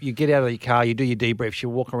 you get out of your car, you do your debriefs, you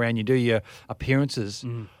walk around, you do your appearances.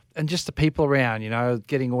 And just the people around, you know,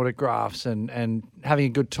 getting autographs and having a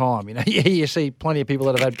good time. You know, you see plenty of people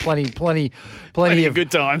that have had plenty of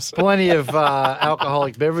good times, plenty of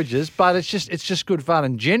alcoholic beverages. But it's just good fun,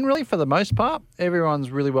 and generally, for the most part,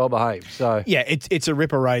 everyone's really well behaved. So yeah, it's a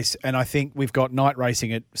ripper race, and I think we've got night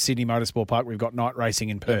racing at Sydney Motorsport Park. We've got night racing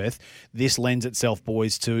in Perth. This lends itself,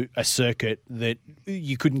 boys, to a circuit that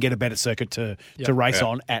you couldn't get a better circuit to race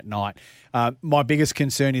on at night. My biggest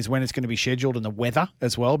concern is when it's going to be scheduled and the weather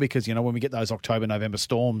as well, because, you know, when we get those October, November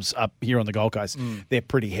storms up here on the Gold Coast, they're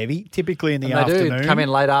pretty heavy, typically in the afternoon. They come in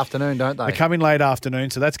late afternoon, don't they? They come in late afternoon,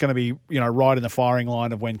 so that's going to be, you know, right in the firing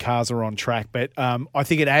line of when cars are on track. But I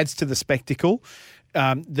think it adds to the spectacle.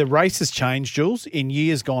 the race has changed, Jules. In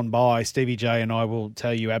years gone by, Stevie J and I will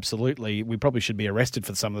tell you absolutely, we probably should be arrested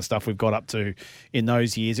for some of the stuff we've got up to in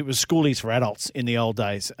those years. It was schoolies for adults in the old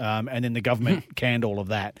days, and then the government canned all of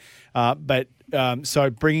that. So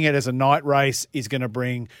bringing it as a night race is going to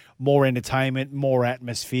bring more entertainment, more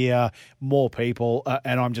atmosphere, more people,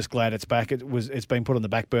 and I'm just glad it's back. It's been put on the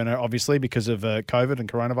back burner, obviously, because of COVID and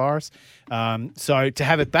coronavirus. So to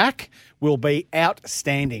have it back will be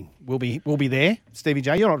outstanding. We'll be there. Stevie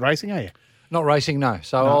J, you're not racing, are you? Not racing, no.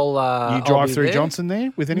 So I'll you drive I'll be through there. Johnson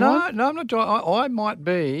there with anyone? No, I'm not driving. I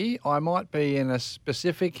might be in a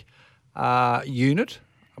specific unit,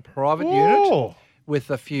 a private unit,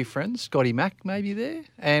 with a few friends. Scotty Mack maybe there,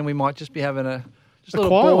 and we might just be having a little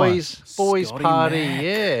boys Scotty party. Mack.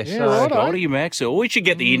 Yeah, So Scotty Mack. So we should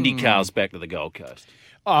get the Indy cars back to the Gold Coast.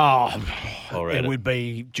 Oh, Already. it would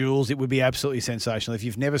be, Jules, it would be absolutely sensational. If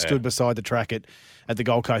you've never stood beside the track at the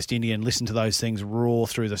Gold Coast Indy and listened to those things roar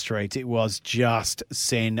through the streets, it was just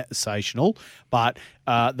sensational. But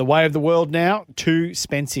the way of the world now, too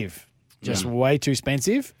expensive. Just way too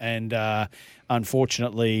expensive. And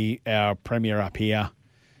unfortunately, our Premier up here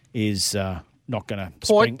is not going to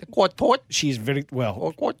spring. Quite tight. She's very,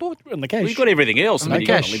 well, in the cash. Well, you've got everything else. No You've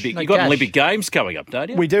got cash. Olympic, No you've got cash. Olympic Games coming up, don't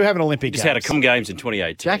you? We do have an Olympic just Games. had a Com Games in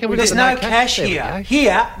 2018. Jack, have we There's got no cash There we here. go.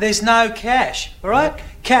 Here, there's no cash. All right?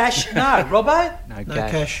 Cash, no. Robbo? No No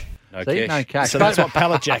cash. cash. No See, cash. no cash. So that's what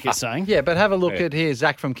Pallet Jack is saying. Yeah, but have a look at here.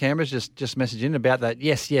 Zach from Canberra's just messaged in about that.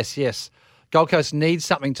 Yes. Gold Coast needs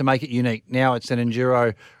something to make it unique. Now it's an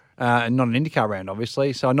enduro and not an IndyCar round,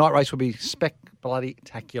 obviously. So a night race will be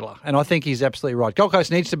spectacular. And I think he's absolutely right. Gold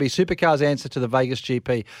Coast needs to be Supercar's answer to the Vegas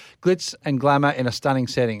GP. Glitz and glamour in a stunning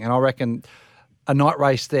setting. And I reckon a night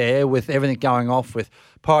race there with everything going off with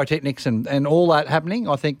pyrotechnics and all that happening,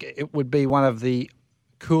 I think it would be one of the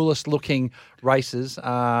coolest looking races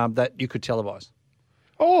that you could televise.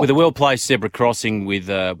 With a well-placed zebra crossing with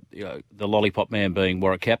the lollipop man being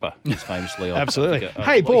Warwick Kappa, who's famously on. Absolutely.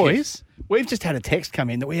 Hey, boys, we've just had a text come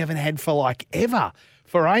in that we haven't had for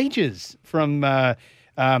for ages, from a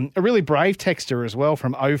really brave texter as well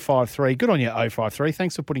from 053. Good on you, 053.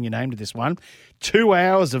 Thanks for putting your name to this one. 2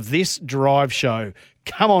 hours of this drive show.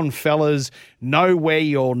 Come on, fellas. Know where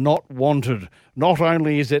you're not wanted. Not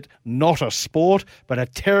only is it not a sport, but a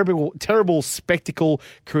terrible spectacle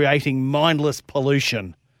creating mindless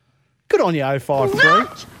pollution. Good on you, 053.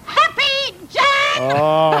 Not happy, Jan!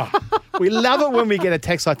 Oh, we love it when we get a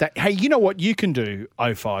text like that. Hey, you know what you can do,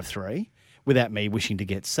 053, without me wishing to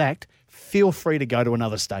get sacked? Feel free to go to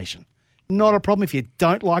another station. Not a problem. If you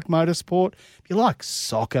don't like motorsport, if you like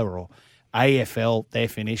soccer or AFL, they're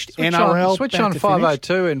finished. NRL, Switch back on to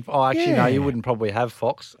 502 and actually no, Yeah. you wouldn't probably have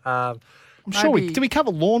Fox. I'm sure do we cover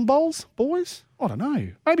lawn bowls, boys? I don't know.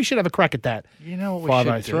 Maybe we should have a crack at that. You know what we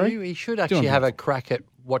 503? should do? We should actually have a crack at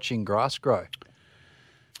watching grass grow.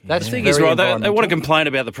 That's The thing very is, right, they want environmental. to complain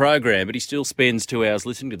about the program, but he still spends 2 hours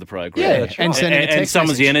listening to the program. Yeah, that's right. And sending a and text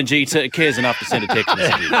summons the message. energy, cares enough to send a text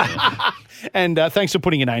message. And thanks for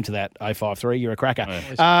putting your name to that, 053. You're a cracker.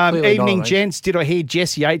 clearly not Evening, on, eh? gents. Did I hear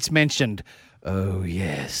Jess Yates mentioned? Oh,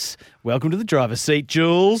 yes. Welcome to the driver's seat,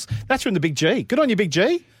 Jules. That's from the Big G. Good on you, Big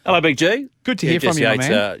G. Hello, Big G. Good to hear from Jess you, my Yates,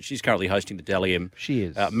 man. she's currently hosting the Dally M. She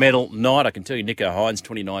is. Medal night. I can tell you, Nico Hines,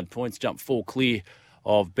 29 points, jumped 4 clear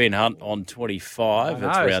of Ben Hunt on 25. I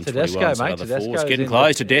That's know, round it's Tedesco, 21. So mate. another Tedesco's 4. It's getting in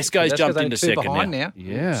close. the- Tedesco's jumped only into 2 second behind now.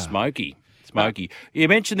 Yeah. Smoky. You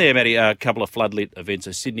mentioned there, Matty, a couple of floodlit events,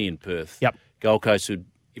 so Sydney and Perth. Yep. Gold Coast would,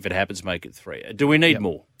 if it happens, make it 3. Do we need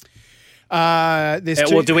more? There's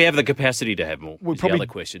two. Or do we have the capacity to have more? We is probably the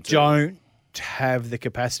other question too. don't have the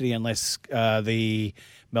capacity unless the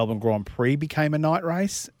Melbourne Grand Prix became a night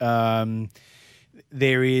race.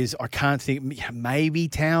 There is, I can't think, maybe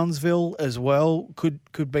Townsville as well could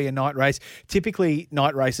be a night race. Typically,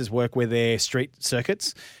 night races work where they're street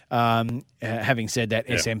circuits. Having said that,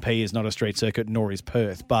 SMP is not a street circuit, nor is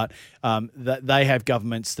Perth. But they have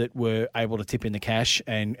governments that were able to tip in the cash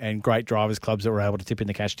and great drivers clubs that were able to tip in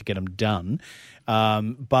the cash to get them done.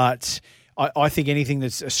 But I think anything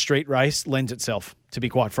that's a street race lends itself, to be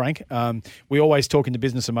quite frank. We always talk in the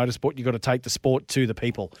business of motorsport, you've got to take the sport to the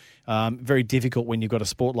people. Very difficult when you've got a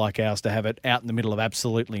sport like ours to have it out in the middle of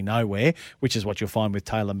absolutely nowhere, which is what you'll find with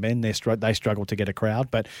Taylor Men. They struggle to get a crowd.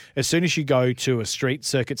 But as soon as you go to a street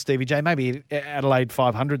circuit, Stevie J, maybe Adelaide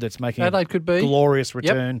 500 that's making Adelaide could be. glorious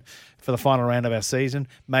return for the final round of our season,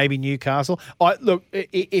 maybe Newcastle. Look,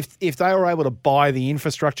 if they were able to buy the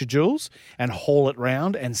infrastructure, Jules, and haul it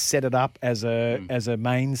round and set it up as a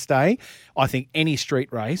mainstay, I think any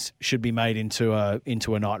street race should be made into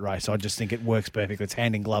a night race. I just think it works perfectly. It's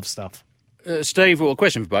hand in glove stuff. Steve, well, a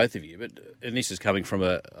question for both of you, and this is coming from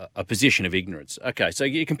a position of ignorance. Okay, so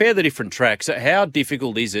you compare the different tracks. How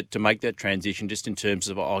difficult is it to make that transition just in terms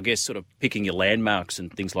of, I guess, sort of picking your landmarks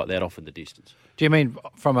and things like that off in the distance? Do you mean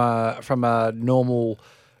from a normal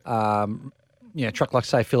track like,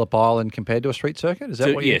 say, Phillip Island compared to a street circuit? Is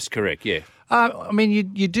that what Yes, correct, yeah. I mean,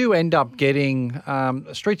 you do end up getting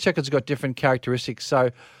street circuits have got different characteristics. So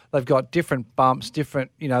they've got different bumps,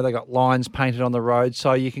 different, they've got lines painted on the road.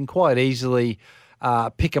 So you can quite easily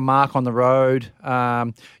pick a mark on the road.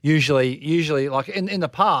 Usually, like in the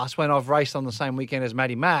past, when I've raced on the same weekend as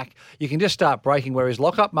Matty Mack, you can just start braking where his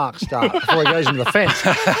lockup marks start before he goes into the fence.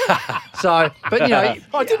 So, but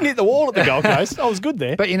I didn't hit the wall at the Gold Coast. I was good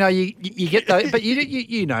there. But you get those. But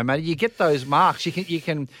Matty, you get those marks. You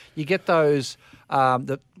get those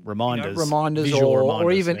the reminders, visual reminders,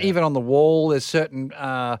 or yeah. even on the wall. There's certain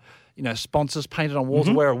sponsors painted on walls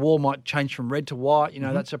where a wall might change from red to white.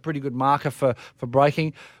 That's a pretty good marker for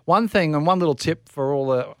braking. One thing and one little tip for all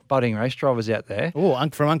the budding race drivers out there. Oh,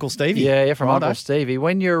 from Uncle Stevie. Yeah, from Uncle Stevie.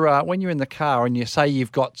 When you're in the car and you say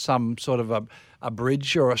you've got some sort of a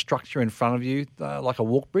bridge or a structure in front of you, like a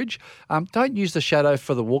walk bridge, don't use the shadow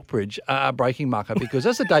for the walk bridge braking marker, because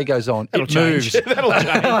as the day goes on, it moves. That'll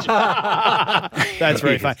change. That's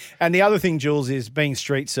very funny. And the other thing, Jules, is being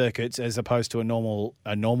street circuits as opposed to a normal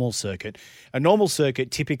circuit. A normal circuit,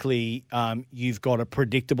 typically, you've got a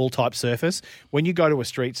predictable type surface. When you go to a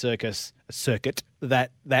street circuit,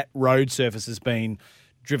 that road surface has been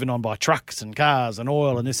driven on by trucks and cars and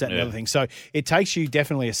oil and this, that, and the other thing. So it takes you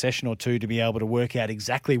definitely a session or two to be able to work out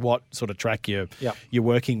exactly what sort of track you're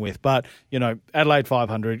working with. But, Adelaide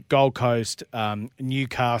 500, Gold Coast,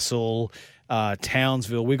 Newcastle,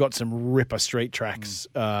 Townsville, we've got some ripper street tracks,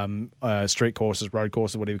 street courses, road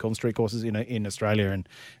courses, whatever you call them, street courses in Australia.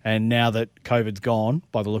 And now that COVID's gone,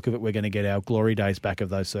 by the look of it, we're going to get our glory days back of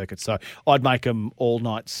those circuits. So I'd make them all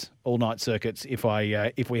night circuits if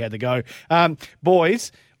we had to go.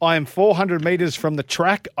 Boys, I am 400 metres from the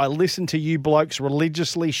track. I listen to you blokes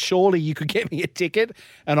religiously. Surely you could get me a ticket,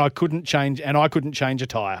 and I couldn't change a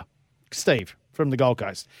tyre. Steve from the Gold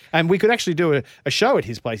Coast. And we could actually do a show at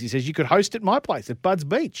his place. He says you could host at my place at Bud's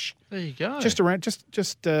Beach. There you go.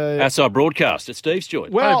 Just outside broadcast at Steve's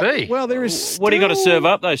joint. Well, there is. What do you got to serve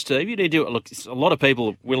up though, Steve? You need to look. A lot of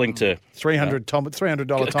people are willing to $300 comp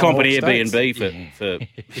an Airbnb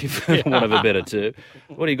for want of a better term.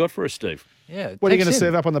 What do you got for us, Steve? Yeah, what are you going to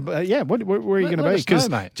serve up on the? Where are you going to be? Because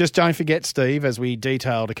just don't forget, Steve, as we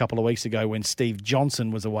detailed a couple of weeks ago when Steve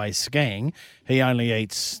Johnson was away skiing, he only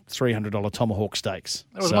eats $300 tomahawk steaks.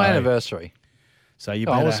 It was my anniversary. So you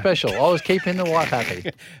I was special. I was keeping the wife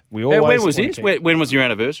happy. When was this? When was your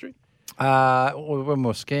anniversary? When we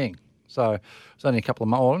were skiing. So it was only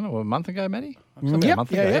a month ago, Matty? About a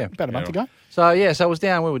month ago. So we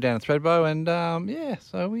were down in Thredbo, and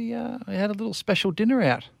so we had a little special dinner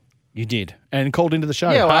out. You did, and called into the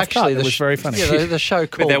show. Yeah, well, actually, it was very funny. Yeah, the show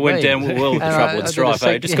called But that went me. down well with the trouble with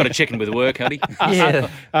strife. Just got to check in with work, honey. Yeah.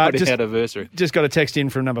 Anniversary. Just got a text in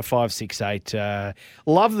from number 568.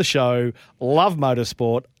 Love the show, love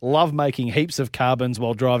motorsport, love making heaps of carbons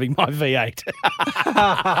while driving my V8.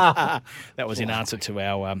 That was in answer to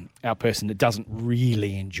our person that doesn't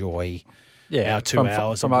really enjoy our 2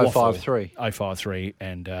 hours from of 053. 053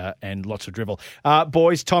 and lots of drivel.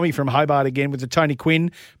 Boys, Tommy from Hobart again with the Tony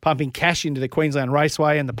Quinn pumping cash into the Queensland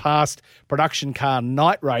Raceway and the past production car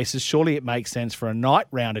night races. Surely it makes sense for a night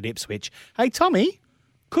round at Ipswich. Hey, Tommy,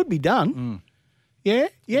 could be done. Yeah.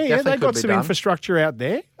 They've got some infrastructure out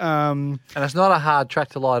there. And it's not a hard track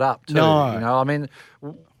to light up, too. No.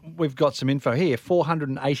 We've got some info here.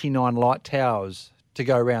 489 light towers to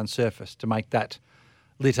go around surface to make that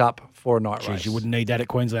lit up for a night race. You wouldn't need that at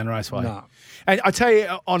Queensland Raceway. No. And I tell you,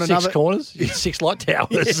 on Six corners, 6 light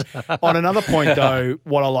towers. On another point, though,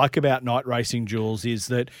 what I like about night racing, Jules, is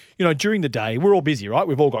that, during the day, we're all busy, right?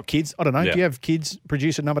 We've all got kids. I don't know. Do you have kids,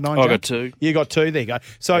 producer number 9? I've got 2. You got 2. There you go.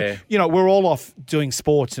 So, we're all off doing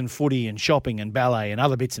sports and footy and shopping and ballet and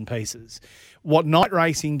other bits and pieces. What night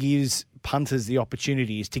racing gives punters the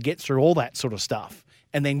opportunity is to get through all that sort of stuff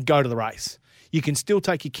and then go to the race. You can still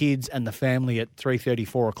take your kids and the family at 3:30,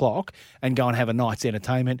 4 o'clock and go and have a night's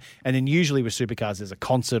entertainment. And then usually with supercars, there's a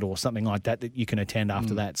concert or something like that you can attend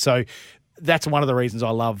after that. So that's one of the reasons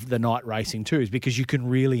I love the night racing too, is because you can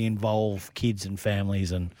really involve kids and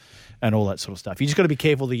families and all that sort of stuff. You just got to be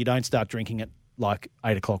careful that you don't start drinking at like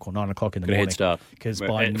 8 o'clock or 9 o'clock in the morning. Head start. Because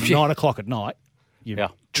by 9 o'clock at night, you're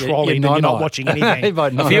trolling and you're not watching anything.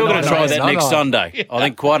 If you're going to try that next Sunday, I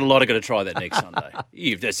think quite a lot are going to try that next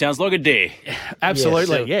Sunday. That sounds like a dare.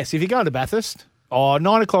 Absolutely, yes. If you're going to Bathurst, 9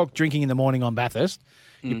 o'clock drinking in the morning on Bathurst,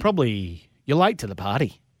 you're late to the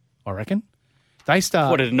party, I reckon. They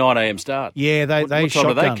start. What, at a 9 a.m. start? Yeah, they What time do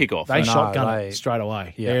shotgun. they kick off? They No, shotgun they- it straight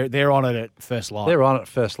away. Yeah. They're on it at first light. They're on it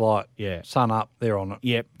first light. Yeah. Sun up, they're on it.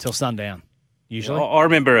 Yep, till sundown. Usually. I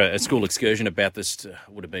remember a school excursion about this,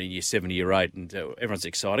 would have been in year 7, year 8, and everyone's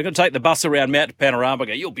excited. I've got to take the bus around Mount Panorama. I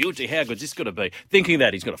go, you're beauty, how good's this going to be? Thinking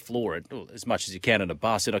that he's got to floor it as much as you can in a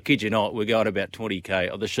bus. And I kid you not, we're going about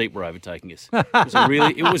 20k. Oh, the sheep were overtaking us.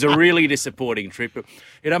 It was a really disappointing trip. But,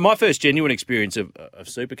 my first genuine experience of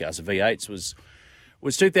supercars, of V8s,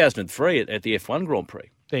 was 2003 at the F1 Grand Prix.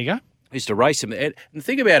 There you go. I used to race them. And the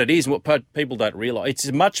thing about it is, what people don't realise, it's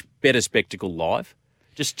a much better spectacle live.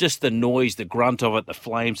 Just the noise, the grunt of it, the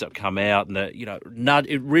flames that come out, and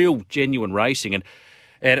the real genuine racing, and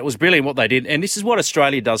it was brilliant what they did. And this is what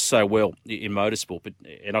Australia does so well in motorsport.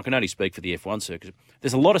 And I can only speak for the F1 circuit.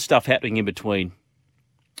 There's a lot of stuff happening in between.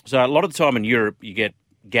 So a lot of the time in Europe, you get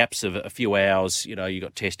gaps of a few hours. You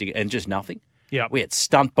got testing and just nothing. Yeah, we had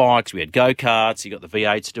stunt bikes, we had go karts. You got the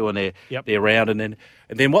V8s doing their round, and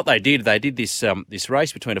then what they did this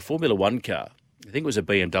race between a Formula One car. I think it was a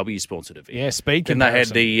BMW sponsored event. Yeah, speed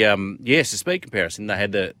comparison. And they had the speed comparison. They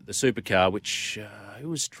had the supercar, which who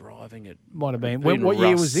was driving it? Might have been. What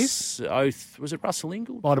year was this? Was it Russell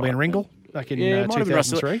Ingall? Might have been Ringle back in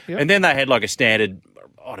 2003. Yep. And then they had like a standard.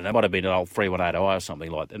 I don't know. Might have been an old 318i or something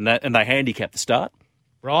like that. And they handicapped the start.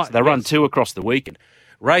 Right. So they run 2 across the weekend.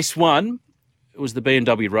 Race 1, it was the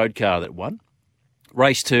BMW road car that won.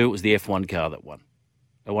 Race 2, it was the F1 car that won.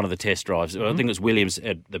 One of the test drives. I think it was Williams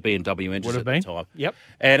at the BMW engines at the time. Yep.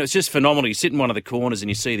 And it was just phenomenal. You sit in one of the corners and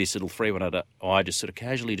you see this little 318i just sort of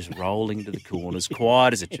casually just rolling into the corners,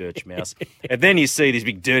 quiet as a church mouse. And then you see this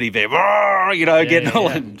big dirty van, getting all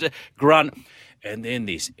that grunt. And then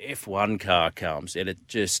this F1 car comes and it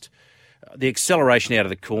just... the acceleration out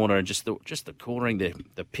of the corner and just the cornering,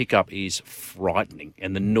 the pickup is frightening.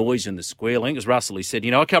 And the noise and the squealing, as Russell, he said,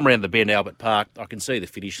 I come around the bend, Albert Park, I can see the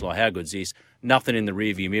finish line. How good's this? Nothing in the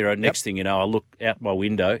rearview mirror. Next thing you know, I look out my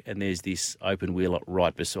window and there's this open wheeler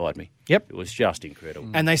right beside me. Yep. It was just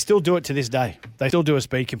incredible. And they still do it to this day. They still do a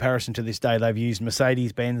speed comparison to this day. They've used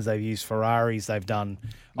Mercedes-Benz, they've used Ferraris, they've done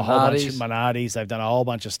a whole bunch of Minardis, they've done a whole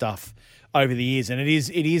bunch of stuff over the years, and it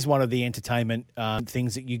is one of the entertainment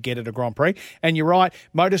things that you get at a Grand Prix. And you're right,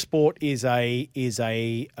 motorsport is a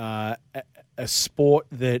sport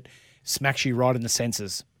that smacks you right in the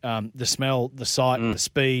senses. The smell, the sight, the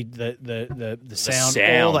speed, the sound,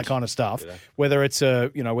 all that kind of stuff. Yeah. Whether it's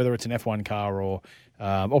an F1 car or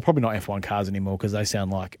probably not F1 cars anymore because they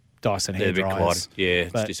sound like Dyson hair dryers.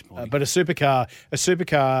 It's disappointing. But a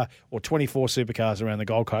supercar or 24 supercars around the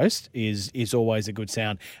Gold Coast is always a good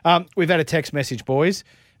sound. We've had a text message, boys,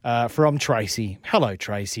 from Tracy. Hello,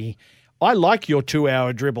 Tracy. I like your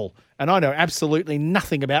 2-hour dribble, and I know absolutely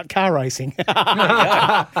nothing about car racing. Good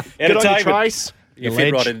on you, Trace. You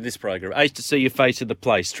fit right into this program. I used to see your face in the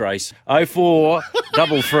place, Trace. 04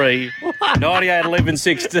 33 98 11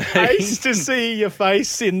 16. I used to see your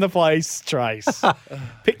face in the place, Trace.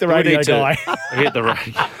 Pick the radio guy. Hit the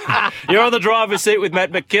radio. You're on the driver's seat with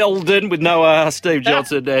Matt McKeldin, with Noah, Steve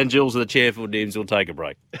Johnson, and Jules of the chair for Nims. We'll take a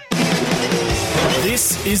break.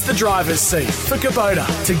 This is the driver's seat for Kubota.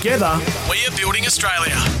 Together, we are building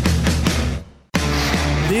Australia.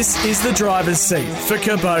 This is the driver's seat for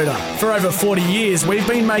Kubota. For over 40 years, we've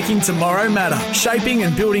been making tomorrow matter, shaping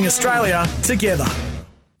and building Australia together.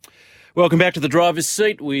 Welcome back to the driver's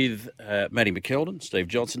seat with Matty McKeldin, Steve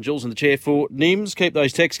Johnson, Jules in the chair for Nims. Keep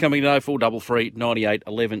those texts coming to 0433 98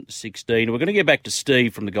 11 16. We're going to get back to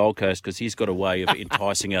Steve from the Gold Coast because he's got a way of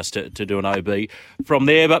enticing us to do an OB from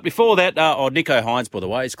there. But before that, Nico Hines, by the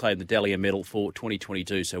way, has claimed the Dahlia medal for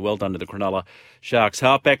 2022. So well done to the Cronulla Sharks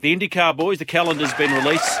halfback. The IndyCar boys, the calendar's been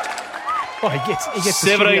released. Oh, he gets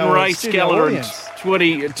 17 race calendar in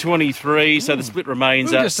 2023, so the split remains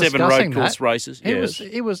 7 road course races. Is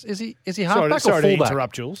he halfback or sorry fullback? To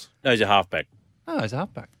interrupt, Jules. No, he's a halfback. Oh, he's a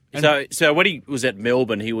halfback. So when he was at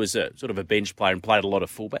Melbourne, he was sort of a bench player and played a lot of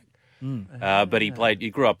fullback. But he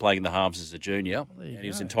grew up playing in the halves as a junior, and he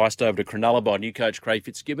was enticed over to Cronulla by new coach Craig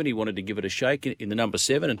Fitzgibbon. He wanted to give it a shake in the number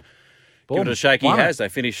 7, and give it a shake he has. They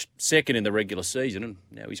finished second in the regular season, and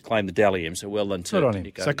now he's claimed the Dally M, so well done to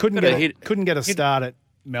Nico. So couldn't get a start at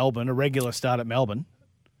Melbourne, a regular start at Melbourne,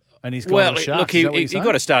 and he's got the Sharks. Look, he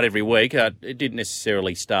got to start every week. It didn't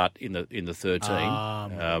necessarily start in the third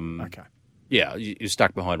team. Okay. Yeah, he was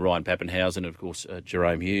stuck behind Ryan Pappenhausen and, of course,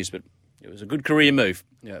 Jerome Hughes, but it was a good career move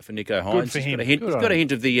for Nico Hines. Good for him. He's got a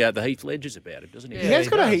hint of the Heath Ledgers about him, doesn't he? Yeah,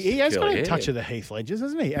 he has got a touch of the Heath Ledgers,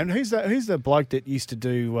 hasn't he? And who's the bloke that used to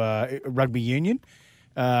do rugby union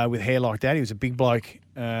with hair like that? He was a big bloke.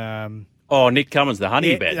 Oh, Nick Cummins, the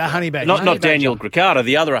honey badger. The honey badger. Not Daniel Ricciardo,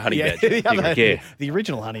 the other honey badger. The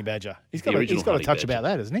original honey badger. He's got a touch about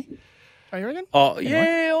that, hasn't he? Oh, you reckon? Oh, anyway.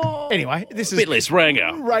 yeah. Oh. Anyway, this is a bit less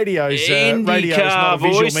rango. Radio's IndyCar,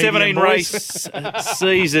 boys. 17 race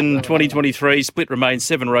season 2023. Split remains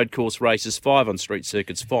 7 road course races, 5 on street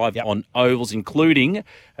circuits, 5 on ovals, including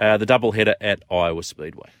the doubleheader at Iowa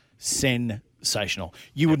Speedway. Sensational.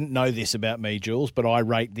 You wouldn't know this about me, Jules, but I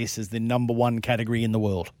rate this as the number 1 category in the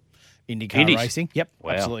world. IndyCar racing. Yep,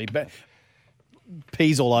 wow. Absolutely. But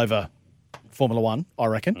peas all over Formula One, I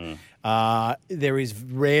reckon. There is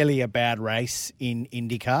rarely a bad race in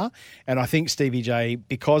IndyCar. And I think, Stevie J,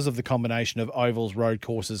 because of the combination of ovals, road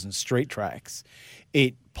courses and street tracks,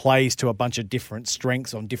 it plays to a bunch of different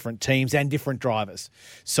strengths on different teams and different drivers.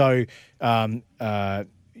 So,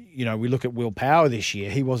 we look at Will Power this year.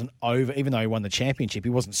 He wasn't over, even though he won the championship, he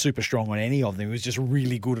wasn't super strong on any of them. He was just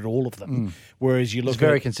really good at all of them. Whereas you look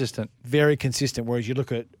very consistent. Very consistent. Whereas you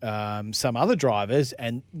look at some other drivers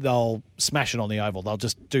and they'll smash it on the oval. They'll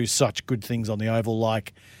just do such good things on the oval.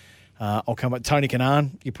 Like, I'll come at Tony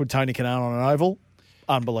Kanaan. You put Tony Kanaan on an oval,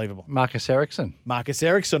 unbelievable. Marcus Ericsson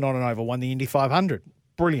on an oval, won the Indy 500.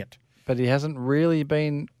 Brilliant. But he hasn't really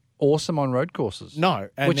been awesome on road courses. No.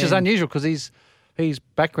 Which is unusual because his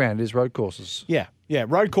background is road courses. Yeah.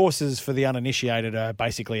 Road courses for the uninitiated are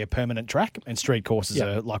basically a permanent track, and street courses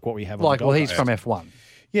are like what we have on the Gold he's Coast. from F1.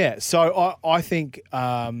 Yeah, so I think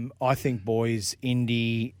boys,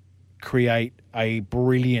 Indy create a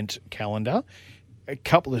brilliant calendar. A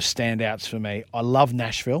couple of standouts for me. I love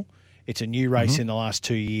Nashville. It's a new race in the last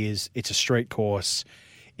 2 years. It's a street course.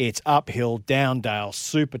 It's uphill, down dale,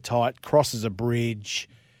 super tight, crosses a bridge.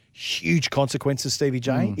 Huge consequences, Stevie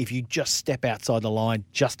J. If you just step outside the line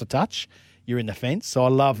just a touch, you're in the fence. So I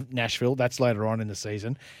love Nashville. That's later on in the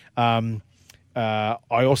season. I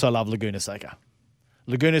also love Laguna Seca.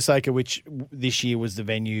 Laguna Seca, which this year was the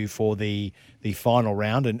venue for the final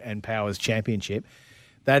round and Powers Championship.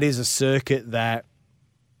 That is a circuit that,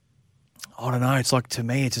 I don't know, it's like, to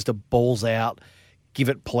me, it's just a balls out, give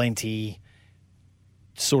it plenty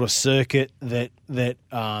sort of circuit that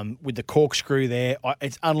with the corkscrew there.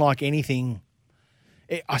 It's unlike anything.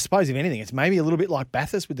 I suppose, if anything, it's maybe a little bit like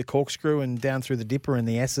Bathurst with the corkscrew and down through the dipper and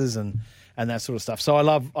the S's and that sort of stuff. So I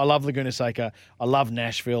love Laguna Seca. I love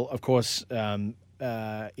Nashville, of course.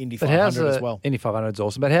 Indy 500 as well. Indy 500 is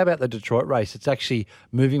awesome. But how about the Detroit race? It's actually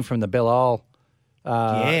moving from the Belle Isle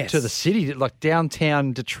to the city, like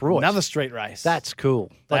downtown Detroit. Another street race. That's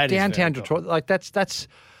cool. Like downtown Detroit. Cool. Like that's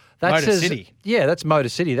Motor City. Yeah, that's Motor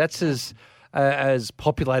City. That's as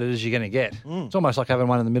populated as you're going to get. It's almost like having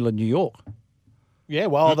one in the middle of New York. Yeah,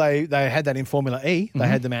 well, they had that in Formula E. They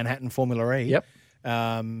had the Manhattan Formula E. Yep.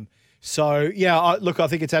 So, yeah, I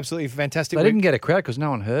think it's absolutely fantastic. They didn't get a crowd because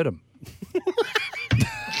no one heard them.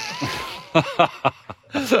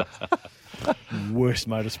 Worst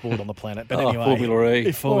motorsport on the planet. But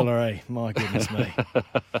anyway. Formula E. My goodness me.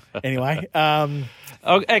 Anyway.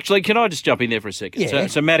 Actually, can I just jump in there for a second? Yeah.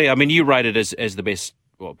 So Matty, I mean, you rated as the best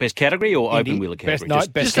category or Indy, open wheeler category?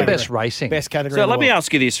 Just the best racing. Best category. So let me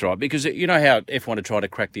ask you this, right? Because you know how F1 are trying to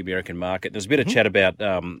crack the American market. There's a bit of chat about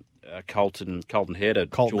Colton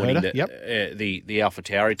Herta joining the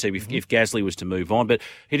AlphaTauri team if Gasly was to move on, but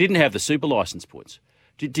he didn't have the super license points.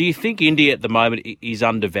 Do you think Indy at the moment is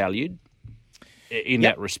undervalued in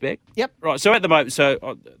that respect? Yep. Right. So at the moment,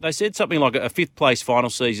 they said something like a fifth place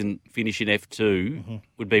final season finish in F2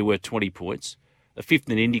 would be worth 20 points. A fifth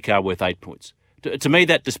in an IndyCar worth 8 points. To me,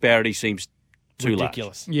 that disparity seems too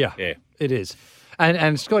ridiculous. Yeah, it is.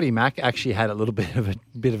 And Scotty Mack actually had a little bit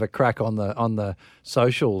of a crack on the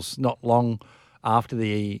socials not long after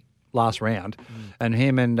the last round, and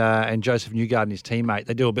him and Joseph Newgarden, his teammate,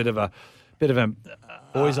 they do a bit of a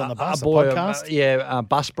Boys on the Bus, a podcast?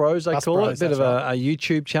 Bus Bros, they call it. A bit of a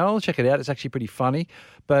YouTube channel. Check it out. It's actually pretty funny.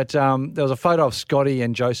 But there was a photo of Scotty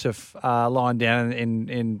and Joseph lying down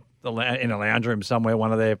in a lounge room somewhere,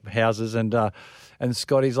 one of their houses, and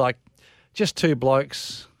Scotty's like, just two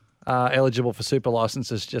blokes eligible for super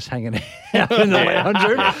licenses just hanging out in the lounge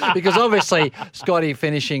room. Because obviously Scotty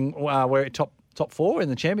finishing where top four in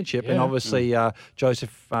the championship, and obviously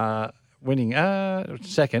Joseph winning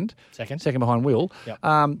second behind Will. Yep.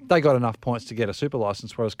 They got enough points to get a super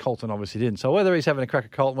license, whereas Colton obviously didn't. So whether he's having a crack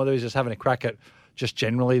at Colton, whether he's just having a crack at just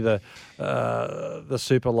generally the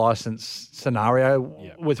super license scenario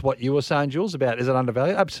with what you were saying, Jules, about is it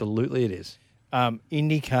undervalued? Absolutely it is.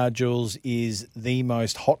 IndyCar, Jules, is the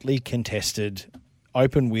most hotly contested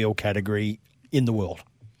open wheel category in the world.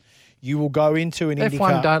 You will go into an F1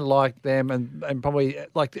 IndyCar. don't like them, and probably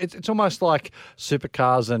like it's almost like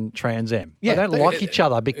supercars and Trans Am. Yeah, they don't like each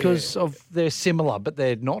other because of they're similar, but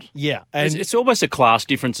they're not. Yeah, and it's almost a class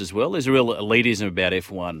difference as well. There's a real elitism about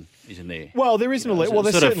F1, isn't there? Well, there isn't well,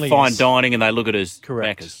 there sort certainly of fine is. dining, and they look at it as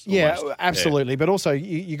correct. backers. Yeah, almost. absolutely. But also,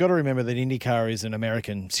 you got to remember that IndyCar is an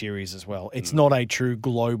American series as well. It's not a true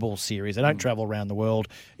global series. They don't travel around the world,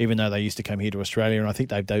 even though they used to come here to Australia, and I think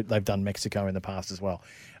they've done Mexico in the past as well.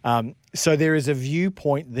 So there is a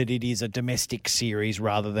viewpoint that it is a domestic series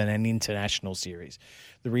rather than an international series.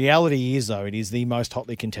 The reality is, though, it is the most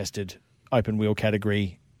hotly contested open wheel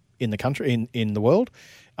category in the country, in the world.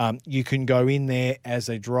 You can go in there as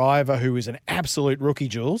a driver who is an absolute rookie,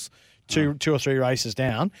 Jules, two or three races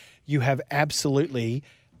down. You have absolutely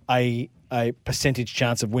a percentage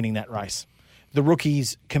chance of winning that race. The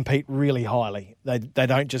rookies compete really highly. They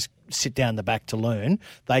don't just sit down the back to learn.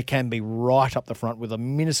 They can be right up the front with a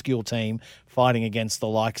minuscule team fighting against the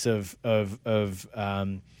likes of Haas,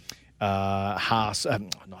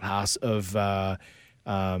 not Haas, of Roger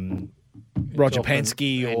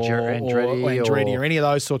Penske or Andretti or any of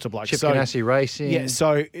those sorts of blokes. Chip Ganassi Racing. Yeah,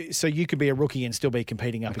 so you could be a rookie and still be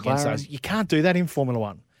competing up against those. You can't do that in Formula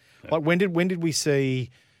One. Like when did we see?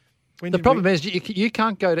 The problem is you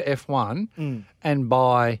can't go to F1 and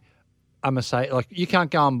buy a Mercedes. Like you can't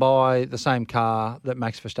go and buy the same car that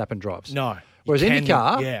Max Verstappen drives. No. Whereas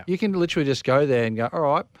IndyCar, you can literally just go there and go, all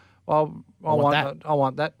right, well, I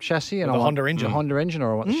want that chassis and I want Honda engine. the Honda engine,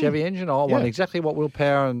 or I want the Chevy engine, or I want exactly what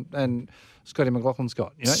willpower and Scotty McLaughlin's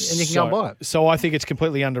got, and you can go and buy it. So I think it's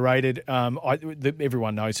completely underrated.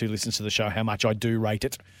 Everyone knows who listens to the show how much I do rate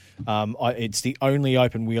it. It's the only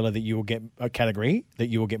open wheeler that you will get a category that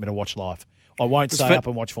you will get me to watch live. I won't stay up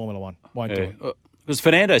and watch Formula One. Won't do it. Because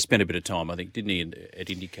Fernando spent a bit of time, I think, didn't he, at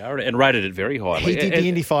IndyCar, and rated it very highly. He did the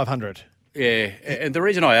Indy 500. Yeah, and the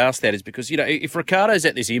reason I ask that is because, if Ricciardo's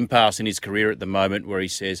at this impasse in his career at the moment where he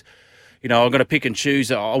says, I'm going to pick and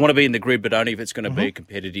choose. I want to be in the grid, but only if it's going to be a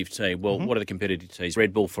competitive team. Well, what are the competitive teams?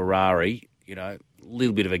 Red Bull, Ferrari, a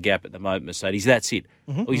little bit of a gap at the moment, Mercedes. That's it.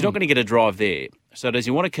 Well, he's not going to get a drive there. So does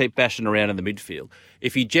he want to keep bashing around in the midfield?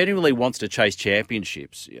 If he genuinely wants to chase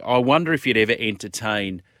championships, I wonder if he'd ever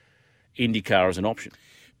entertain IndyCar as an option.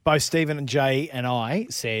 Both Stephen and Jay and I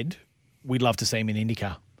said we'd love to see him in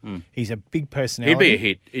IndyCar. He's a big personality. He'd be a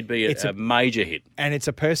hit. He'd be a major hit. And it's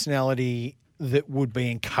a personality that would be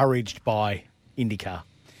encouraged by IndyCar.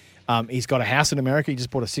 He's got a house in America. He just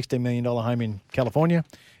bought a $16 million home in California.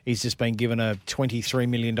 He's just been given a $23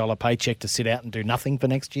 million paycheck to sit out and do nothing for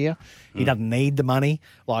next year. He doesn't need the money.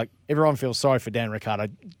 Like, everyone feels sorry for Dan Ricciardo.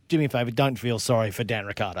 Do me a favour, don't feel sorry for Dan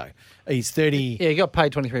Ricciardo. He's 30. Yeah, he got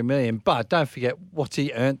paid $23 million, but don't forget what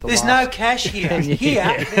he earned the There's last no cash here.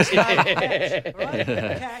 Here, there's no cash. Right?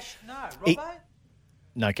 Cash, no. Robbo?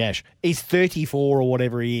 No cash. He's 34 or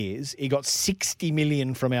whatever he is. He got $60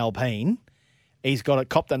 million from Alpine. He's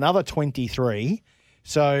copped another 23.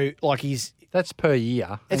 So, like, that's per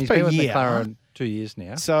year. That's he's per been with year. McLaren 2 years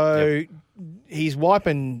now. So he's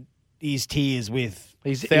wiping his tears with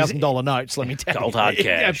 $1,000 notes, let me tell you. Cold hard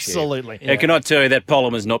cash. Absolutely. Yeah. Can I tell you that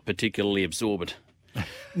polymer's not particularly absorbent?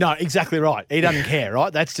 No, exactly right. He doesn't care,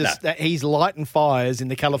 right? That's just that he's lighting fires in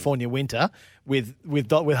the California winter with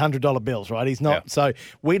 $100 bills, right? He's not. Yeah. So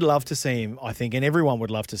we'd love to see him, I think, and everyone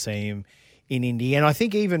would love to see him in Indy. And I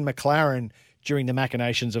think even McLaren, during the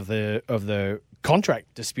machinations of the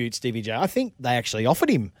contract dispute, Stevie J, I think they actually offered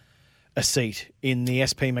him a seat in the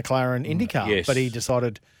SP McLaren IndyCar, yes. But he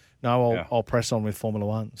decided, no, I'll press on with Formula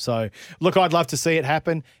One. So, look, I'd love to see it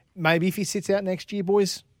happen. Maybe if he sits out next year,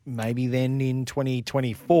 boys, maybe then in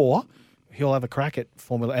 2024 he'll have a crack at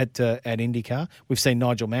IndyCar. We've seen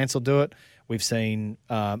Nigel Mansell do it. We've seen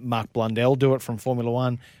Mark Blundell do it from Formula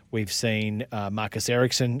One. We've seen Marcus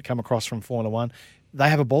Ericsson come across from Formula One. They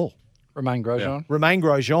have a ball. Romain Grosjean. Yeah. Romain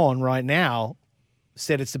Grosjean right now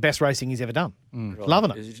said it's the best racing he's ever done.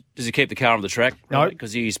 Loving it. Does he keep the car on the track? No.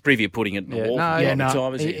 Because he's preview putting it in the wall.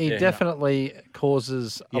 No. He definitely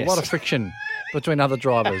causes a lot of friction between other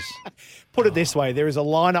drivers. Put it this way, there is a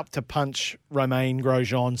lineup to punch Romain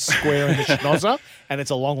Grosjean square in the schnozer, and it's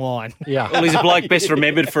a long line. Yeah. Well, he's a bloke best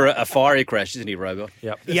remembered for a fiery crash, isn't he, Robo?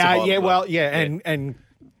 Yep. And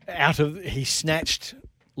he snatched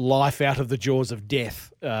life out of the jaws of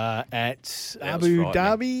death at Abu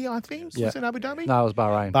Dhabi, I think. Yeah. Was it Abu Dhabi? No, it was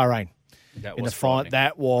Bahrain. Bahrain. That in was the front,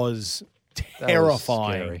 that was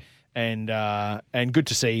terrifying. And good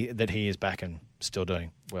to see that he is back and still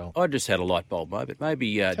doing well. I just had a light bulb moment.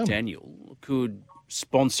 Maybe Daniel could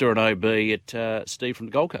sponsor an OB at Steve from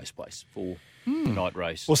the Gold Coast place for the night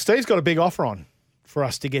race. Well, Steve's got a big offer on for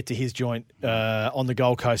us to get to his joint on the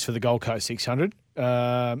Gold Coast for the Gold Coast 600.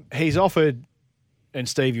 He's offered, and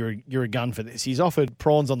Steve, you're a gun for this. He's offered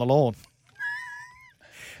prawns on the lawn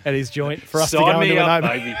at his joint for us to go into an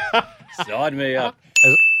open. Baby. Sign me up.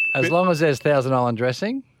 As long as there's Thousand Island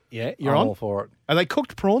dressing, Yeah, you're I'm on all for it. Are they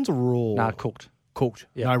cooked prawns or raw? Nah, cooked. Cooked.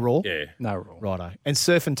 Yeah. No raw? Yeah. No rule. Righto. And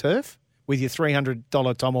surf and turf with your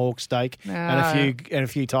 $300 tomahawk steak and a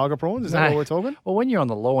few tiger prawns? Is that what we're talking? Well, when you're on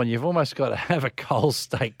the lawn, you've almost got to have a Coles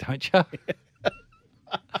steak, don't you?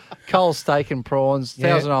 Coles steak and prawns,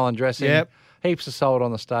 Thousand Island dressing, heaps of salt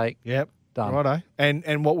on the steak. Yep. Done. Righto.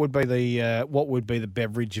 And what would be the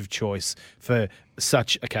beverage of choice for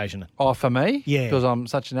such occasion? Oh, for me? Yeah. Because I'm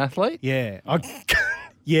such an athlete? Yeah.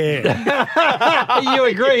 Yeah. You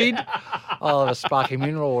agreed. I'll have a sparkling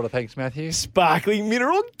mineral water, thanks, Matthew. Sparkling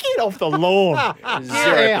mineral? Get off the lawn.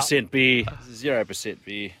 0% beer. 0%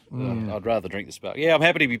 beer. I'd rather drink the spark. Yeah, I'm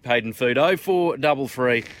happy to be paid in food.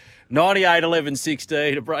 0433 98 11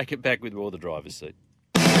 16 to break it back with more of the driver's seat.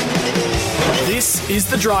 This is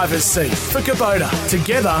the driver's seat for Kubota.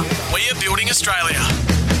 Together, we are building Australia.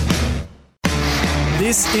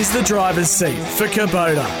 This is the driver's seat for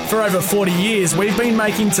Kubota. For over 40 years, we've been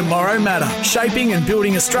making tomorrow matter, shaping and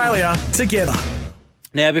building Australia together.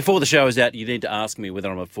 Now, before the show is out, you need to ask me whether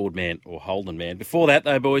I'm a Ford man or Holden man. Before that,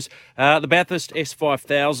 though, boys, the Bathurst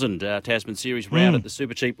S5000 Tasman Series round at the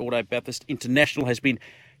Super Cheap Auto Bathurst International has been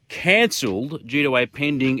cancelled due to a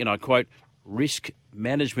pending, and I quote, risk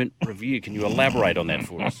management review. Can you elaborate on that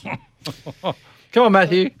for us? Come on,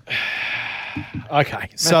 Matthew. Okay.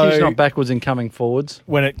 Matthew's not backwards in coming forwards.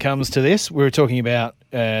 When it comes to this, we were talking about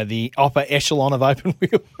the upper echelon of open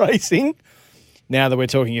wheel racing. Now that we're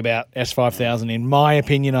talking about S5000, in my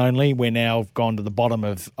opinion only, we're now gone to the bottom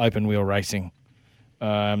of open wheel racing.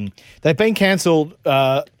 They've been cancelled,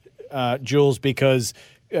 Jules, because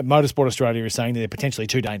Motorsport Australia is saying that they're potentially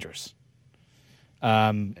too dangerous.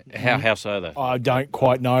 How so, though? I don't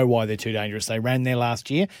quite know why they're too dangerous. They ran there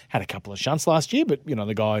last year, had a couple of shunts last year, but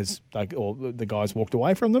the guys walked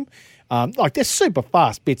away from them. They're super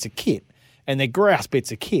fast bits of kit, and they're grouse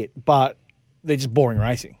bits of kit, but they're just boring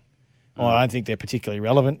racing. I don't think they're particularly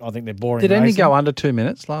relevant. I think they're boring. Did racing. any go under 2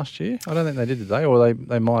 minutes last year? I don't think they did they? Or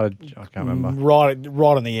they might have. I can't remember.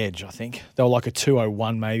 Right on the edge, I think. They were like a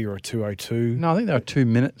 2:01 maybe or a 2:02. No, I think they were 2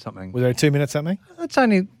 minutes something. Was there a 2 minute something? That's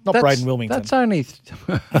only Braden Wilmington. That's only.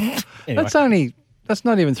 Anyway. That's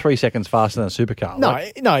not even 3 seconds faster than a supercar. No,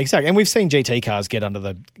 exactly. And we've seen GT cars get under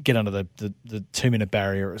the 2 minute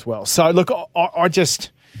barrier as well. So look, they're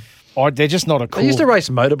just not a cool. They used to race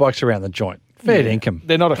motorbikes around the joint. Fair income.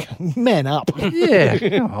 They're not a man up. Yeah,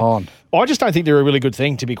 come on. I just don't think they're a really good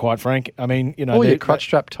thing, to be quite frank. I mean, Or your crutch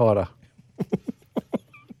strap tighter.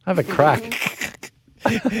 Have a crack.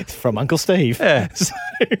 From Uncle Steve. Yeah.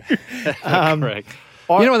 Correct.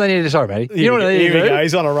 You know what they need to do? Sorry, Matty. You know what they need to do? Here we go.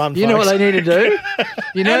 He's on a run, You know what they need to do?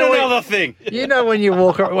 You know And another thing. You know when you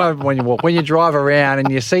when you drive around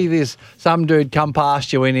and you see some dude come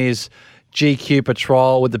past you in his GQ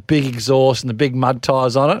Patrol with the big exhaust and the big mud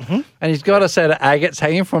tyres on it, and he's got a set of agates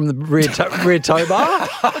hanging from the rear tow bar.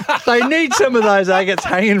 They need some of those agates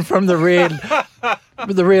hanging from the rear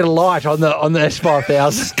light on the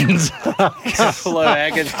S5000s. Couple of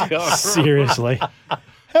agates. Seriously.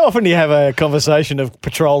 How often do you have a conversation of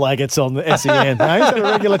patrol agates on the SEN? Is that a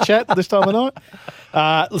regular chat this time of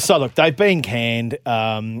night? So, look, they've been canned.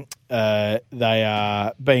 They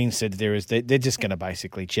are being said they're just going to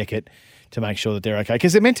basically check it to make sure that they're okay.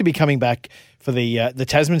 Because they're meant to be coming back for the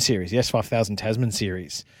Tasman Series, the S5000 Tasman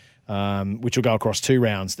Series, which will go across 2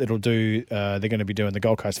 rounds. They're going to be doing the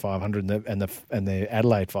Gold Coast 500 and the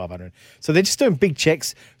Adelaide 500. So they're just doing big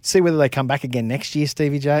checks, see whether they come back again next year,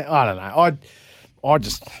 Stevie J. I don't know.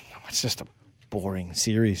 It's just a boring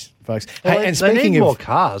series, folks. Well, hey, and they speaking need of more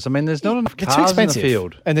cars. I mean, there's not enough they're too cars in the expensive,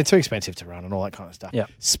 field. and they're too expensive to run and all that kind of stuff. Yeah.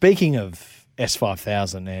 Speaking of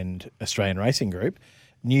S5000 and Australian Racing Group,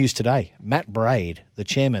 news today: Matt Braid, the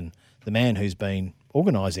chairman, the man who's been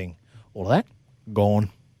organising all of that,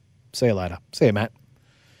 gone. See you later. See you, Matt.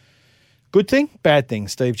 Good thing, bad thing,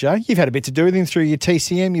 Steve J. You've had a bit to do with him through your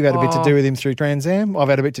TCM. You've had a bit to do with him through Trans Am. I've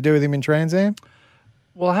had a bit to do with him in Trans Am.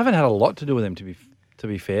 Well, I haven't had a lot to do with him, to be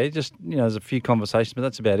fair. Just, there's a few conversations, but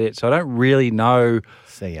that's about it. So I don't really know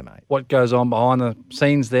what goes on behind the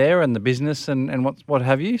scenes there and the business and what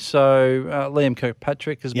have you. So Liam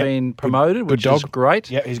Kirkpatrick has been promoted, which is great.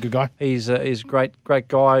 Yeah, he's a good guy. He's a great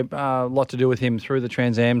guy. A lot to do with him through the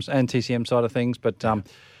Trans Ams and TCM side of things. But,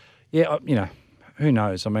 who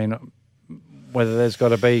knows? I mean, whether there's got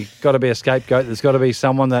to be a scapegoat, there's got to be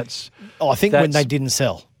someone that's... I think when they didn't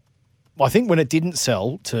sell. I think when it didn't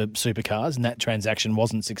sell to supercars and that transaction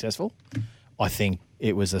wasn't successful, I think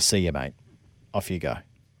it was a see you, mate. Off you go.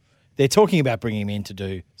 they're talking about bringing him in to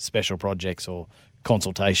do special projects or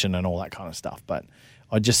consultation and all that kind of stuff. But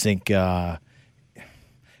I just think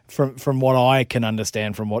from what I can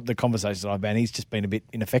understand from what the conversations I've been, he's just been a bit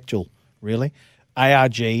ineffectual, really.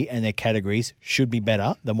 ARG and their categories should be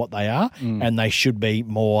better than what they are, and they should be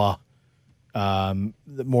more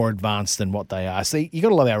advanced than what they are. See, you got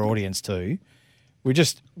to love our audience too. We're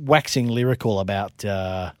just waxing lyrical about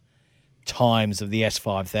times of the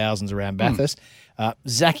S5000s around Bathurst.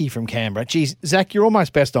 Zachy from Canberra. Geez, Zach, you're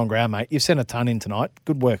almost best on ground, mate. You've sent a ton in tonight.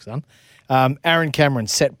 Good work, son. Aaron Cameron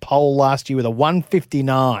set pole last year with a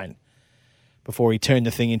 159 before he turned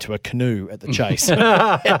the thing into a canoe at the Chase.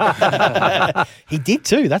 He did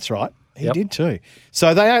too, that's right. He did too.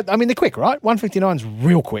 So they're quick, right? 159's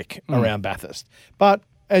real quick around Bathurst. But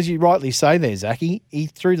as you rightly say there, Zachy, he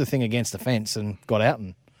threw the thing against the fence and got out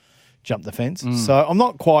and jumped the fence. So I'm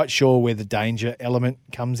not quite sure where the danger element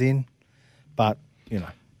comes in, but,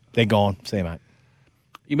 they're gone. See you, mate.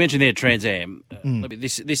 You mentioned there Trans Am.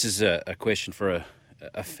 This is a question for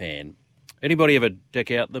a fan. Anybody ever deck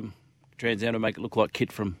out the Trans Am to make it look like Kit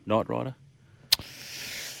from Knight Rider?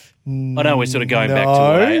 I know we're sort of going back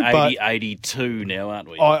to 82 now, aren't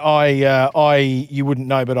we? You wouldn't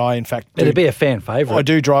know, but I in fact it'd be a fan favourite. I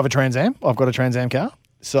do drive a Trans Am. I've got a Trans Am car,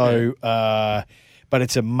 so but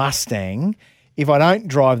it's a Mustang. If I don't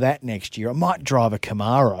drive that next year, I might drive a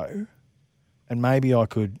Camaro, and maybe I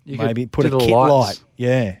could put a kit light.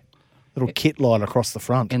 Yeah. Little kit light across the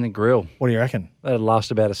front. In the grill. What do you reckon? That'd last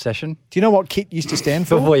about a session. Do you know what kit used to stand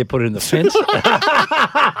for? Before you put it in the fence.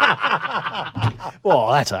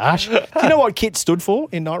 Well, that's harsh. Do you know what kit stood for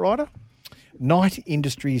in Knight Rider? Knight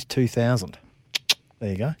Industries 2000. There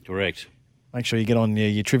you go. Correct. Make sure you get on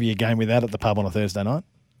your trivia game with that at the pub on a Thursday night.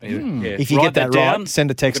 Yeah. If you get that right,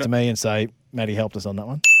 send a text to me and say, Matty helped us on that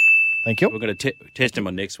one. Thank you. We're going to test him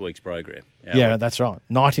on next week's program. Yeah, that's right.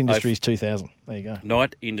 Knight Industries 2000. There you go.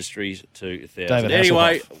 Knight Industries 2000. David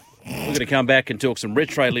Anyway, Hasselhoff. we're going to come back and talk some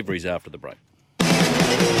retro liveries after the break.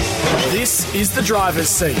 This is the driver's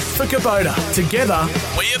seat for Kubota. Together,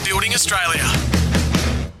 we are building Australia.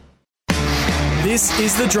 This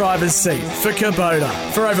is the driver's seat for Kubota.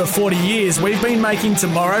 For over 40 years, we've been making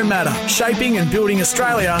tomorrow matter, shaping and building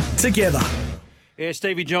Australia together. Yeah,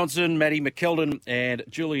 Stevie Johnson, Matty McKeldin and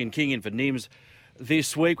Julian King in for Nims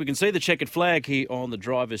this week. We can see the checkered flag here on the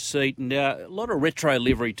driver's seat. And a lot of retro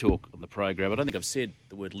livery talk on the program. I don't think I've said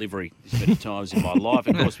the word livery this many times in my life.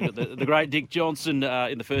 Of course, we've got the great Dick Johnson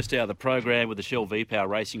in the first hour of the program with the Shell V-Power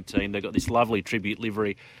racing team. They've got this lovely tribute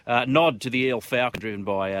livery nod to the EL Falcon driven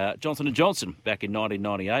by Johnson & Johnson back in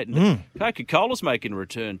 1998. And Coca-Cola's making a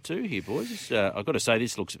return too here, boys. I've got to say,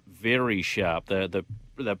 this looks very sharp.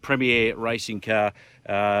 The premier racing car,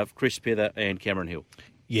 Chris Pither and Cameron Hill.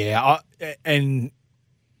 Yeah, and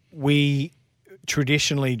we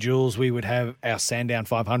traditionally, Jules, we would have our Sandown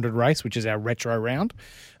 500 race, which is our retro round.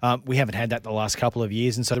 We haven't had that the last couple of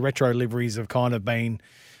years, and so the retro liveries have kind of been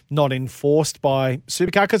not enforced by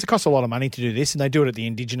Supercar because it costs a lot of money to do this, and they do it at the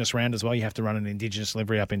Indigenous round as well. You have to run an Indigenous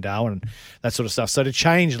livery up in Darwin and that sort of stuff. So to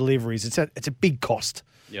change liveries, it's a big cost.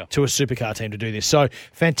 Yeah. To a supercar team to do this. So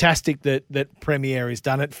fantastic that Premier has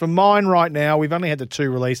done it. For mine right now, we've only had the 2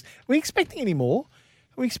 released. Are we expecting any more?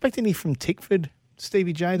 Are we expecting any from Tickford,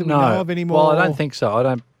 Stevie J, that we know of anymore? Well, I don't think so.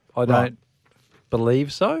 I don't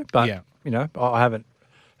believe so. But I haven't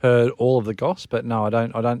heard all of the goss. But no, I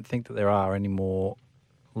don't think that there are any more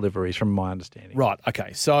liveries from my understanding. Right,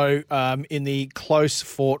 okay. So in the close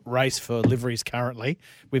fought race for liveries currently,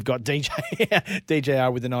 we've got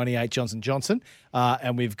DJR with the 98 Johnson Johnson,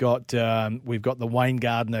 and we've got the Wayne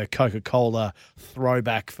Gardner Coca-Cola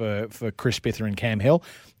throwback for Chris Pither and Cam Hill.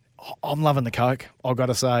 I'm loving the Coke, I've got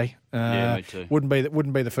to say. Yeah, me too.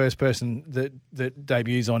 Wouldn't be the first person that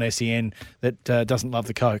debuts on SEN that doesn't love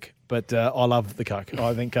the Coke, but I love the Coke.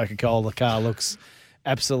 I think Coca-Cola, the car looks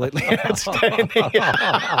absolutely outstanding.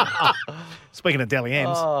 Speaking of Deli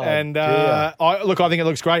M's. I think it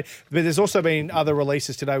looks great. But there's also been other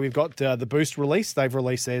releases today. We've got the Boost release. They've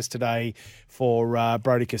released theirs today for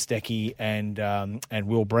Brodie Kostecki and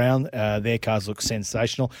Will Brown. Their cars look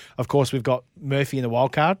sensational. Of course, we've got Murphy in the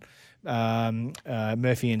wild card.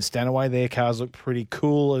 Murphy and Stanaway, their cars look pretty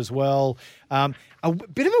cool as well. A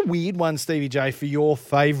bit of a weird one, Stevie J, for your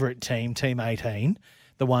favourite team, Team 18.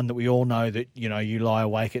 The one that we all know that, you lie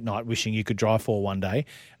awake at night wishing you could drive for one day.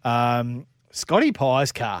 Scotty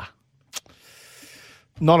Pye's car.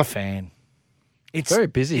 Not a fan. It's very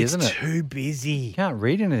busy, isn't it? It's too busy. You can't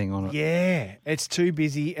read anything on it. Yeah, it's too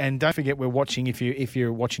busy. And don't forget, we're watching, if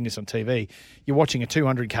you're watching this on TV, you're watching a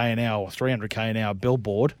 200k an hour or 300k an hour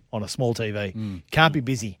billboard on a small TV. Can't be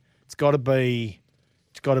busy. It's got to be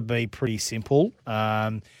pretty simple.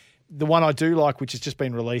 The one I do like, which has just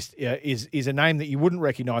been released, is a name that you wouldn't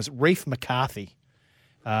recognise, Reef McCarthy,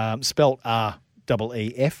 spelt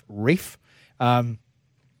R-E-E-F, Reef.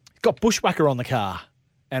 Got Bushwhacker on the car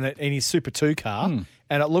and in his Super 2 car,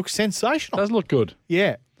 and it looks sensational. Does look good.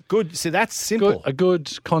 Yeah, good. So that's simple. A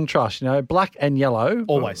good contrast, black and yellow.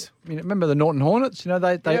 Always. Remember the Norton Hornets?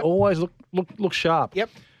 They always look sharp. Yep.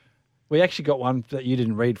 We actually got one that you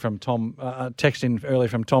didn't read from Tom, texting earlier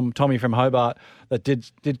from Tommy from Hobart, that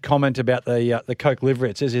did comment about the Coke livery.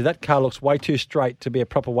 It says here, that car looks way too straight to be a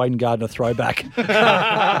proper Wayne Gardner throwback.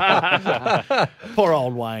 Poor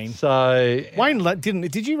old Wayne. So Wayne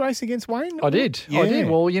did you race against Wayne? I did. Yeah. I did.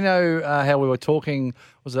 Well, how we were talking,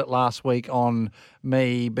 was it last week, on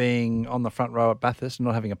me being on the front row at Bathurst and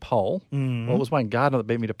not having a pole? Mm. Well, it was Wayne Gardner that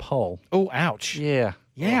beat me to pole. Oh, ouch. Yeah.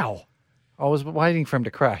 Yow. I was waiting for him to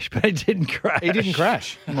crash, but he didn't crash. He didn't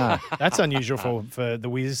crash. No. That's unusual for the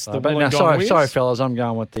Whiz. Sorry, fellas, I'm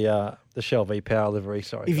going with the Shell V-Power livery.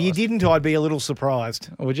 Sorry. If you didn't, I'd be a little surprised.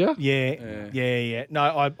 Would you? Yeah.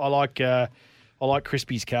 No, I like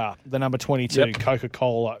Crispy's car, the number 22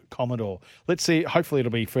 Coca-Cola Commodore. Let's see. Hopefully,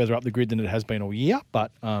 it'll be further up the grid than it has been all year.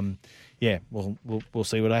 But we'll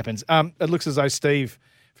see what happens. It looks as though Steve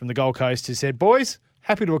from the Gold Coast has said, "Boys,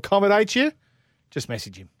 happy to accommodate you. Just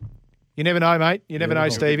message him." You never know, mate. You never know,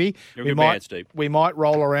 Stevie. You're a good man, Steve. We might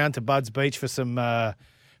roll around to Bud's Beach for some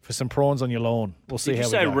prawns on your lawn. We'll see how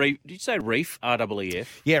we go. Did you say Reef,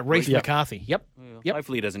 R-E-E-F? Yeah, Reef McCarthy. Yep.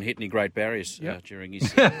 Hopefully he doesn't hit any great barriers during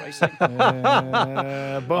his racing. We need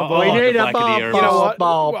a ball. You know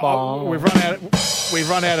what? We've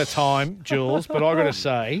run out of time, Jules, but I've got to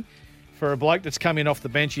say, for a bloke that's come in off the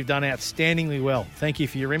bench, you've done outstandingly well. Thank you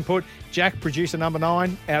for your input. Jack, producer number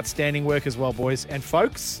 9, outstanding work as well, boys. And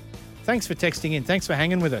folks, thanks for texting in. Thanks for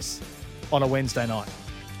hanging with us on a Wednesday night.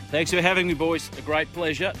 Thanks for having me, boys. A great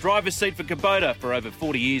pleasure. Driver's seat for Kubota. For over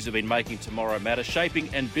 40 years, we've been making tomorrow matter, shaping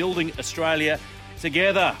and building Australia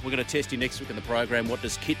together. We're going to test you next week in the program. What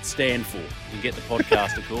does KIT stand for? You can get the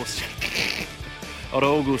podcast, of course, on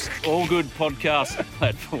all good podcast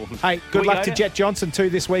platforms. Hey, good luck to Jet Johnson too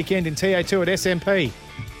this weekend in TA2 at SMP.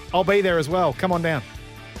 I'll be there as well. Come on down.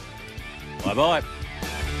 Bye-bye.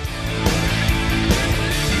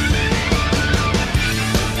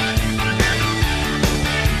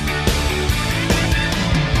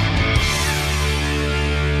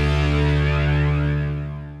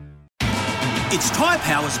 It's Tyre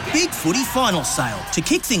Power's Big Footy Final Sale. To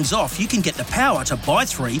kick things off, you can get the power to buy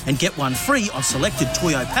 3 and get 1 free on selected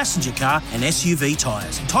Toyo passenger car and SUV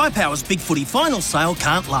tyres. Tyre Power's Big Footy Final Sale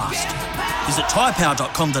can't last. Visit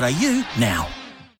tyrepower.com.au now.